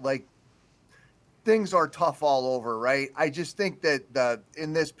get it. Things are tough all over, right? I just think that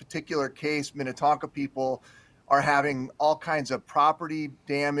in this particular case, Minnetonka people are having all kinds of property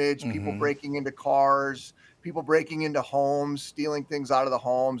damage, people breaking into cars, people breaking into homes, stealing things out of the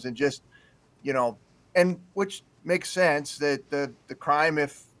homes, and just, and which makes sense that the crime,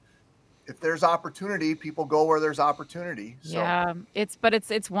 if there's opportunity, people go where there's opportunity. So. Yeah, it's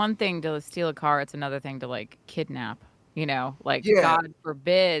one thing to steal a car. It's another thing to kidnap. God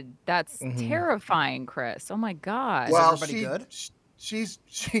forbid. That's terrifying, Chris. Oh my God. Well, is everybody good? She's.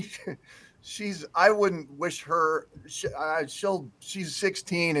 I wouldn't wish her. She's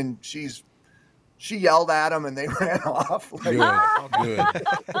 16 and she yelled at him and they ran off. Good.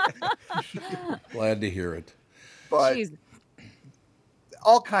 Glad to hear it. But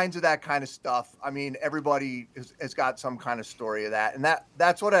all kinds of that kind of stuff. I mean, everybody has got some kind of story of that, and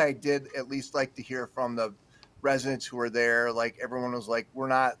that's what I did at least like to hear from the residents who were there. Everyone was we're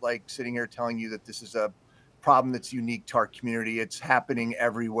not sitting here telling you that this is a problem that's unique to our community. It's happening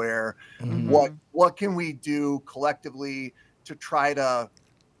everywhere. What can we do collectively to try to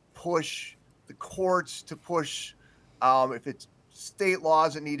push the courts, to push if it's state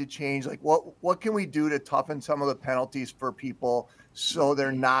laws that need to change, what can we do to toughen some of the penalties for people so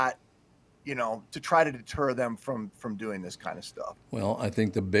they're not, to try to deter them from doing this kind of stuff? Well, I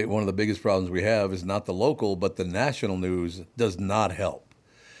think one of the biggest problems we have is not the local, but the national news does not help,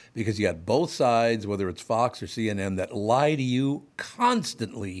 because you got both sides, whether it's Fox or CNN, that lie to you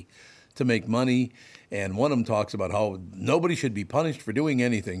constantly to make money. And one of them talks about how nobody should be punished for doing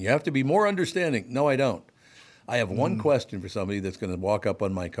anything. You have to be more understanding. No, I don't. I have one question for somebody that's going to walk up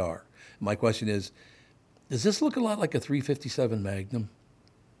on my car. My question is, does this look a lot like a 357 Magnum?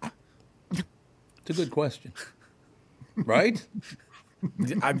 It's a good question. Right?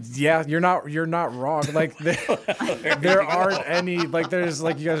 Yeah, you're not wrong. There aren't any, there's,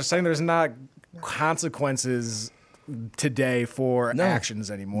 you guys are saying, there's not consequences today for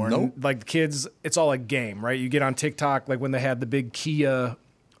actions anymore. Nope. And, kids, it's all a game, right? You get on TikTok, when they had the big Kia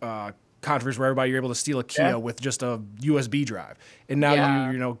controversy where everybody, you're able to steal a Kia with just a USB drive. And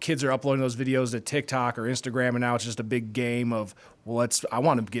now kids are uploading those videos to TikTok or Instagram, and now it's just a big game of, I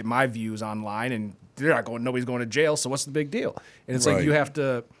want to get my views online, and nobody's going to jail, so what's the big deal? And it's you have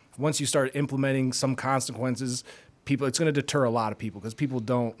to, once you start implementing some consequences, it's going to deter a lot of people, because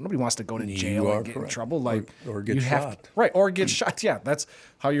nobody wants to go to jail and get in trouble. Or get shot. Or get shot. Yeah, that's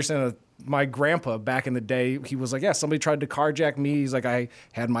how you're saying. My grandpa back in the day, he was somebody tried to carjack me. He's I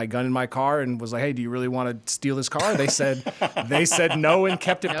had my gun in my car and was hey, do you really want to steal this car? They said no and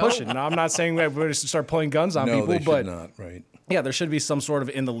kept it pushing. Now, I'm not saying that we're going to start pulling guns on people, but not, right? Yeah, there should be some sort of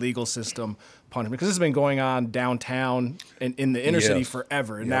in the legal system punishment, because this has been going on downtown and in the inner city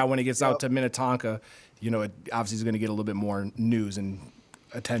forever. And now when it gets out to Minnetonka, it obviously is going to get a little bit more news and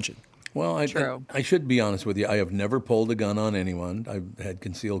attention. Well, I should be honest with you. I have never pulled a gun on anyone. I've had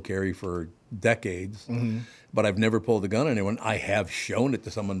concealed carry for decades, but I've never pulled a gun on anyone. I have shown it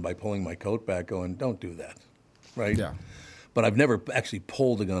to someone by pulling my coat back, going, don't do that, right? Yeah. But I've never actually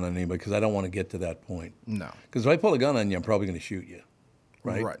pulled a gun on anybody, because I don't want to get to that point. No. Because if I pull a gun on you, I'm probably going to shoot you,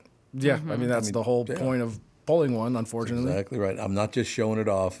 right? Right. Yeah, that's the whole point of pulling one, unfortunately. That's exactly right. I'm not just showing it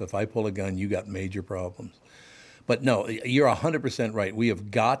off. If I pull a gun, you got major problems. But no, you're 100% right. We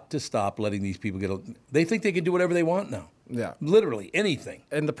have got to stop letting these people they think they can do whatever they want now. Yeah. Literally anything.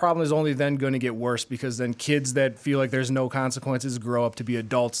 And the problem is only then going to get worse, because then kids that feel like there's no consequences grow up to be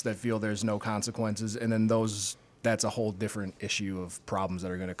adults that feel there's no consequences. And then that's a whole different issue of problems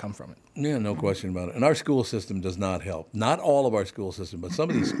that are going to come from it. Yeah, no question about it. And our school system does not help. Not all of our school system, but some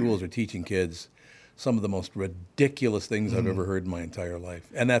of these schools are teaching kids some of the most ridiculous things I've ever heard in my entire life.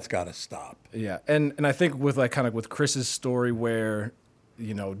 And that's got to stop. Yeah. And I think with with Chris's story where,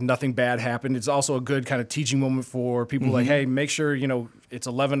 nothing bad happened, it's also a good kind of teaching moment for people like, hey, make sure, it's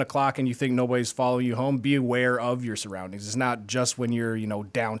 11 o'clock and you think nobody's following you home. Be aware of your surroundings. It's not just when you're,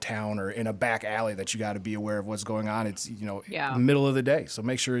 downtown or in a back alley that you got to be aware of what's going on. It's, the middle of the day. So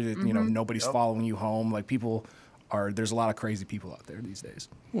make sure that, nobody's following you home. Like there's a lot of crazy people out there these days.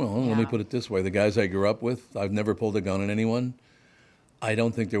 Well, let me put it this way. The guys I grew up with, I've never pulled a gun on anyone. I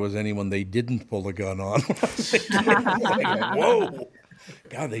don't think there was anyone they didn't pull a gun on. Whoa.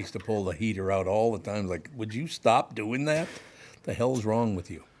 God, they used to pull the heater out all the time. Like, would you stop doing that? What the hell is wrong with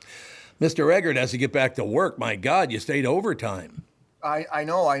you? Mr. Egert has to get back to work. My God, you stayed overtime. I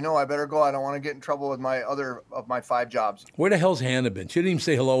know. I better go. I don't want to get in trouble with my other of my 5 jobs. Where the hell's Hannah been? She didn't even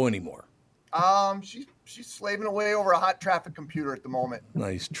say hello anymore. She's slaving away over a hot traffic computer at the moment.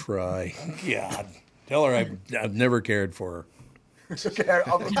 Nice try. God. Tell her I've never cared for her. Okay,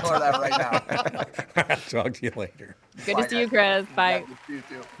 I'll go tell her that right now. Talk to you later. Good to see you, Chris. Bye. Yeah, you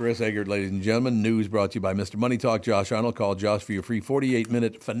too. Chris Egert, ladies and gentlemen. News brought to you by Mr. Money Talk. Josh Arnold. Call Josh for your free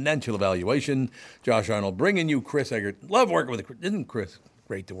 48-minute financial evaluation. Josh Arnold bringing you Chris Egert. Love working with Chris. Isn't Chris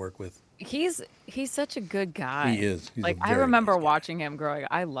great to work with? He's such a good guy. He is. He's I remember watching him growing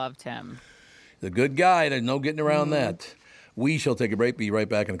up. I loved him. He's a good guy. There's no getting around that. We shall take a break. Be right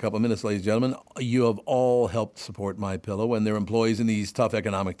back in a couple of minutes, ladies and gentlemen. You have all helped support MyPillow and their employees in these tough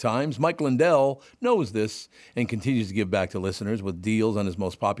economic times. Mike Lindell knows this and continues to give back to listeners with deals on his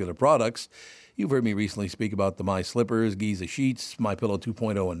most popular products. You've heard me recently speak about the My Slippers, Giza Sheets, MyPillow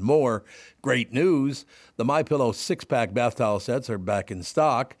 2.0, and more. Great news. The MyPillow 6-pack bath towel sets are back in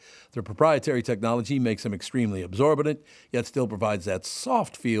stock. Their proprietary technology makes them extremely absorbent, yet still provides that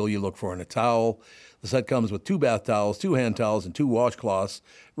soft feel you look for in a towel. The set comes with 2 bath towels, 2 hand towels, and 2 washcloths.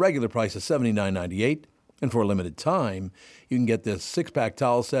 Regular price is $79.98. And for a limited time, you can get this 6-pack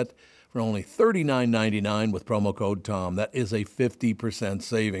towel set for only $39.99 with promo code TOM. That is a 50%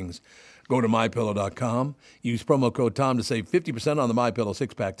 savings. Go to MyPillow.com. Use promo code TOM to save 50% on the MyPillow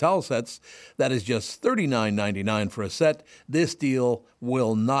 6-pack towel sets. That is just $39.99 for a set. This deal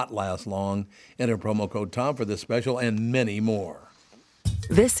will not last long. Enter promo code TOM for this special and many more.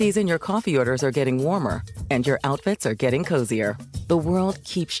 This season, your coffee orders are getting warmer, and your outfits are getting cozier. The world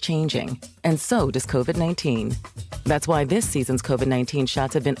keeps changing, and so does COVID-19. That's why this season's COVID-19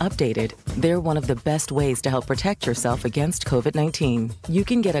 shots have been updated. They're one of the best ways to help protect yourself against COVID-19. You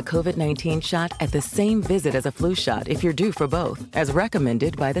can get a COVID-19 shot at the same visit as a flu shot if you're due for both, as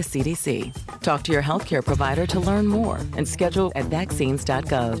recommended by the CDC. Talk to your healthcare provider to learn more and schedule at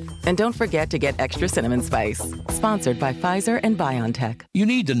vaccines.gov. And don't forget to get extra cinnamon spice. Sponsored by Pfizer and BioNTech. You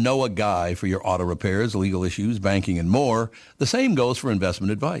need to know a guy for your auto repairs, legal issues, banking, and more. The same goes for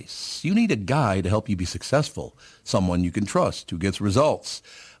investment advice. You need a guy to help you be successful, someone you can trust who gets results.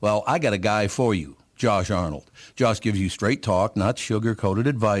 Well, I got a guy for you, Josh Arnold. Josh gives you straight talk, not sugar-coated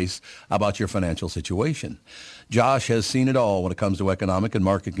advice about your financial situation. Josh has seen it all when it comes to economic and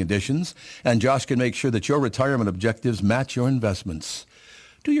market conditions, and Josh can make sure that your retirement objectives match your investments.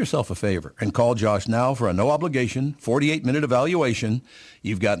 Do yourself a favor and call Josh now for a no-obligation, 48-minute evaluation.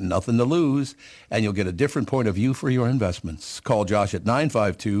 You've got nothing to lose, and you'll get a different point of view for your investments. Call Josh at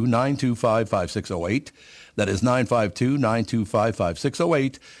 952-925-5608. That is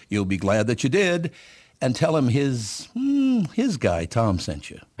 952-925-5608. You'll be glad that you did. And tell him his guy, Tom, sent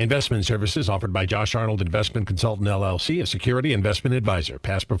you. Investment services offered by Josh Arnold Investment Consultant, LLC, a security investment advisor.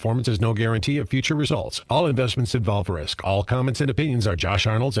 Past performance is no guarantee of future results. All investments involve risk. All comments and opinions are Josh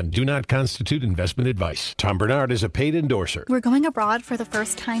Arnold's and do not constitute investment advice. Tom Barnard is a paid endorser. We're going abroad for the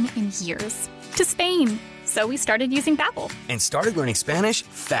first time in years. To Spain. So we started using Babbel. And started learning Spanish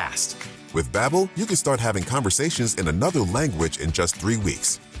fast. With Babbel, you can start having conversations in another language in just 3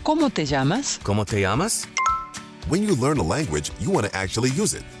 weeks. ¿Cómo te llamas? ¿Cómo te llamas? When you learn a language, you want to actually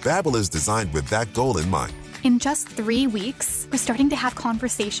use it. Babbel is designed with that goal in mind. In just 3 weeks, we're starting to have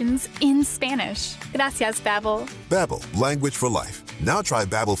conversations in Spanish. Gracias, Babbel. Babbel, language for life. Now try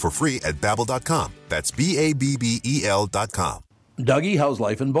Babbel for free at Babbel.com. That's BABBEL.com. Dougie, how's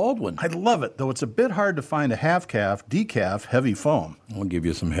life in Baldwin? I love it, though it's a bit hard to find a half-calf, decaf, heavy foam. I'll give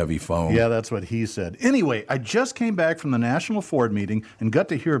you some heavy foam. Yeah, that's what he said. Anyway, I just came back from the National Ford meeting and got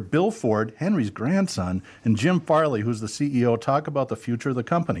to hear Bill Ford, Henry's grandson, and Jim Farley, who's the CEO, talk about the future of the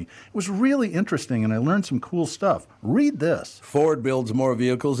company. It was really interesting, and I learned some cool stuff. Read this. Ford builds more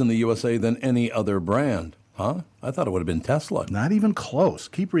vehicles in the USA than any other brand. Huh? I thought it would have been Tesla. Not even close.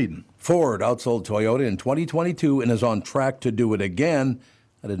 Keep reading. Ford outsold Toyota in 2022 and is on track to do it again.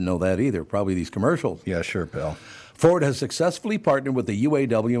 I didn't know that either. Probably these commercials. Yeah, sure, pal. Ford has successfully partnered with the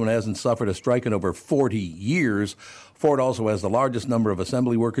UAW and hasn't suffered a strike in over 40 years. Ford also has the largest number of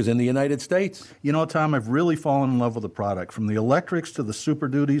assembly workers in the United States. You know, Tom, I've really fallen in love with the product. From the electrics to the Super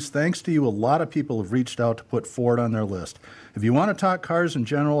Duties, thanks to you, a lot of people have reached out to put Ford on their list. If you want to talk cars in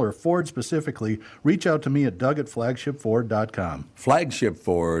general or Ford specifically, reach out to me at Doug@flagshipford.com.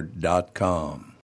 Flagshipford.com.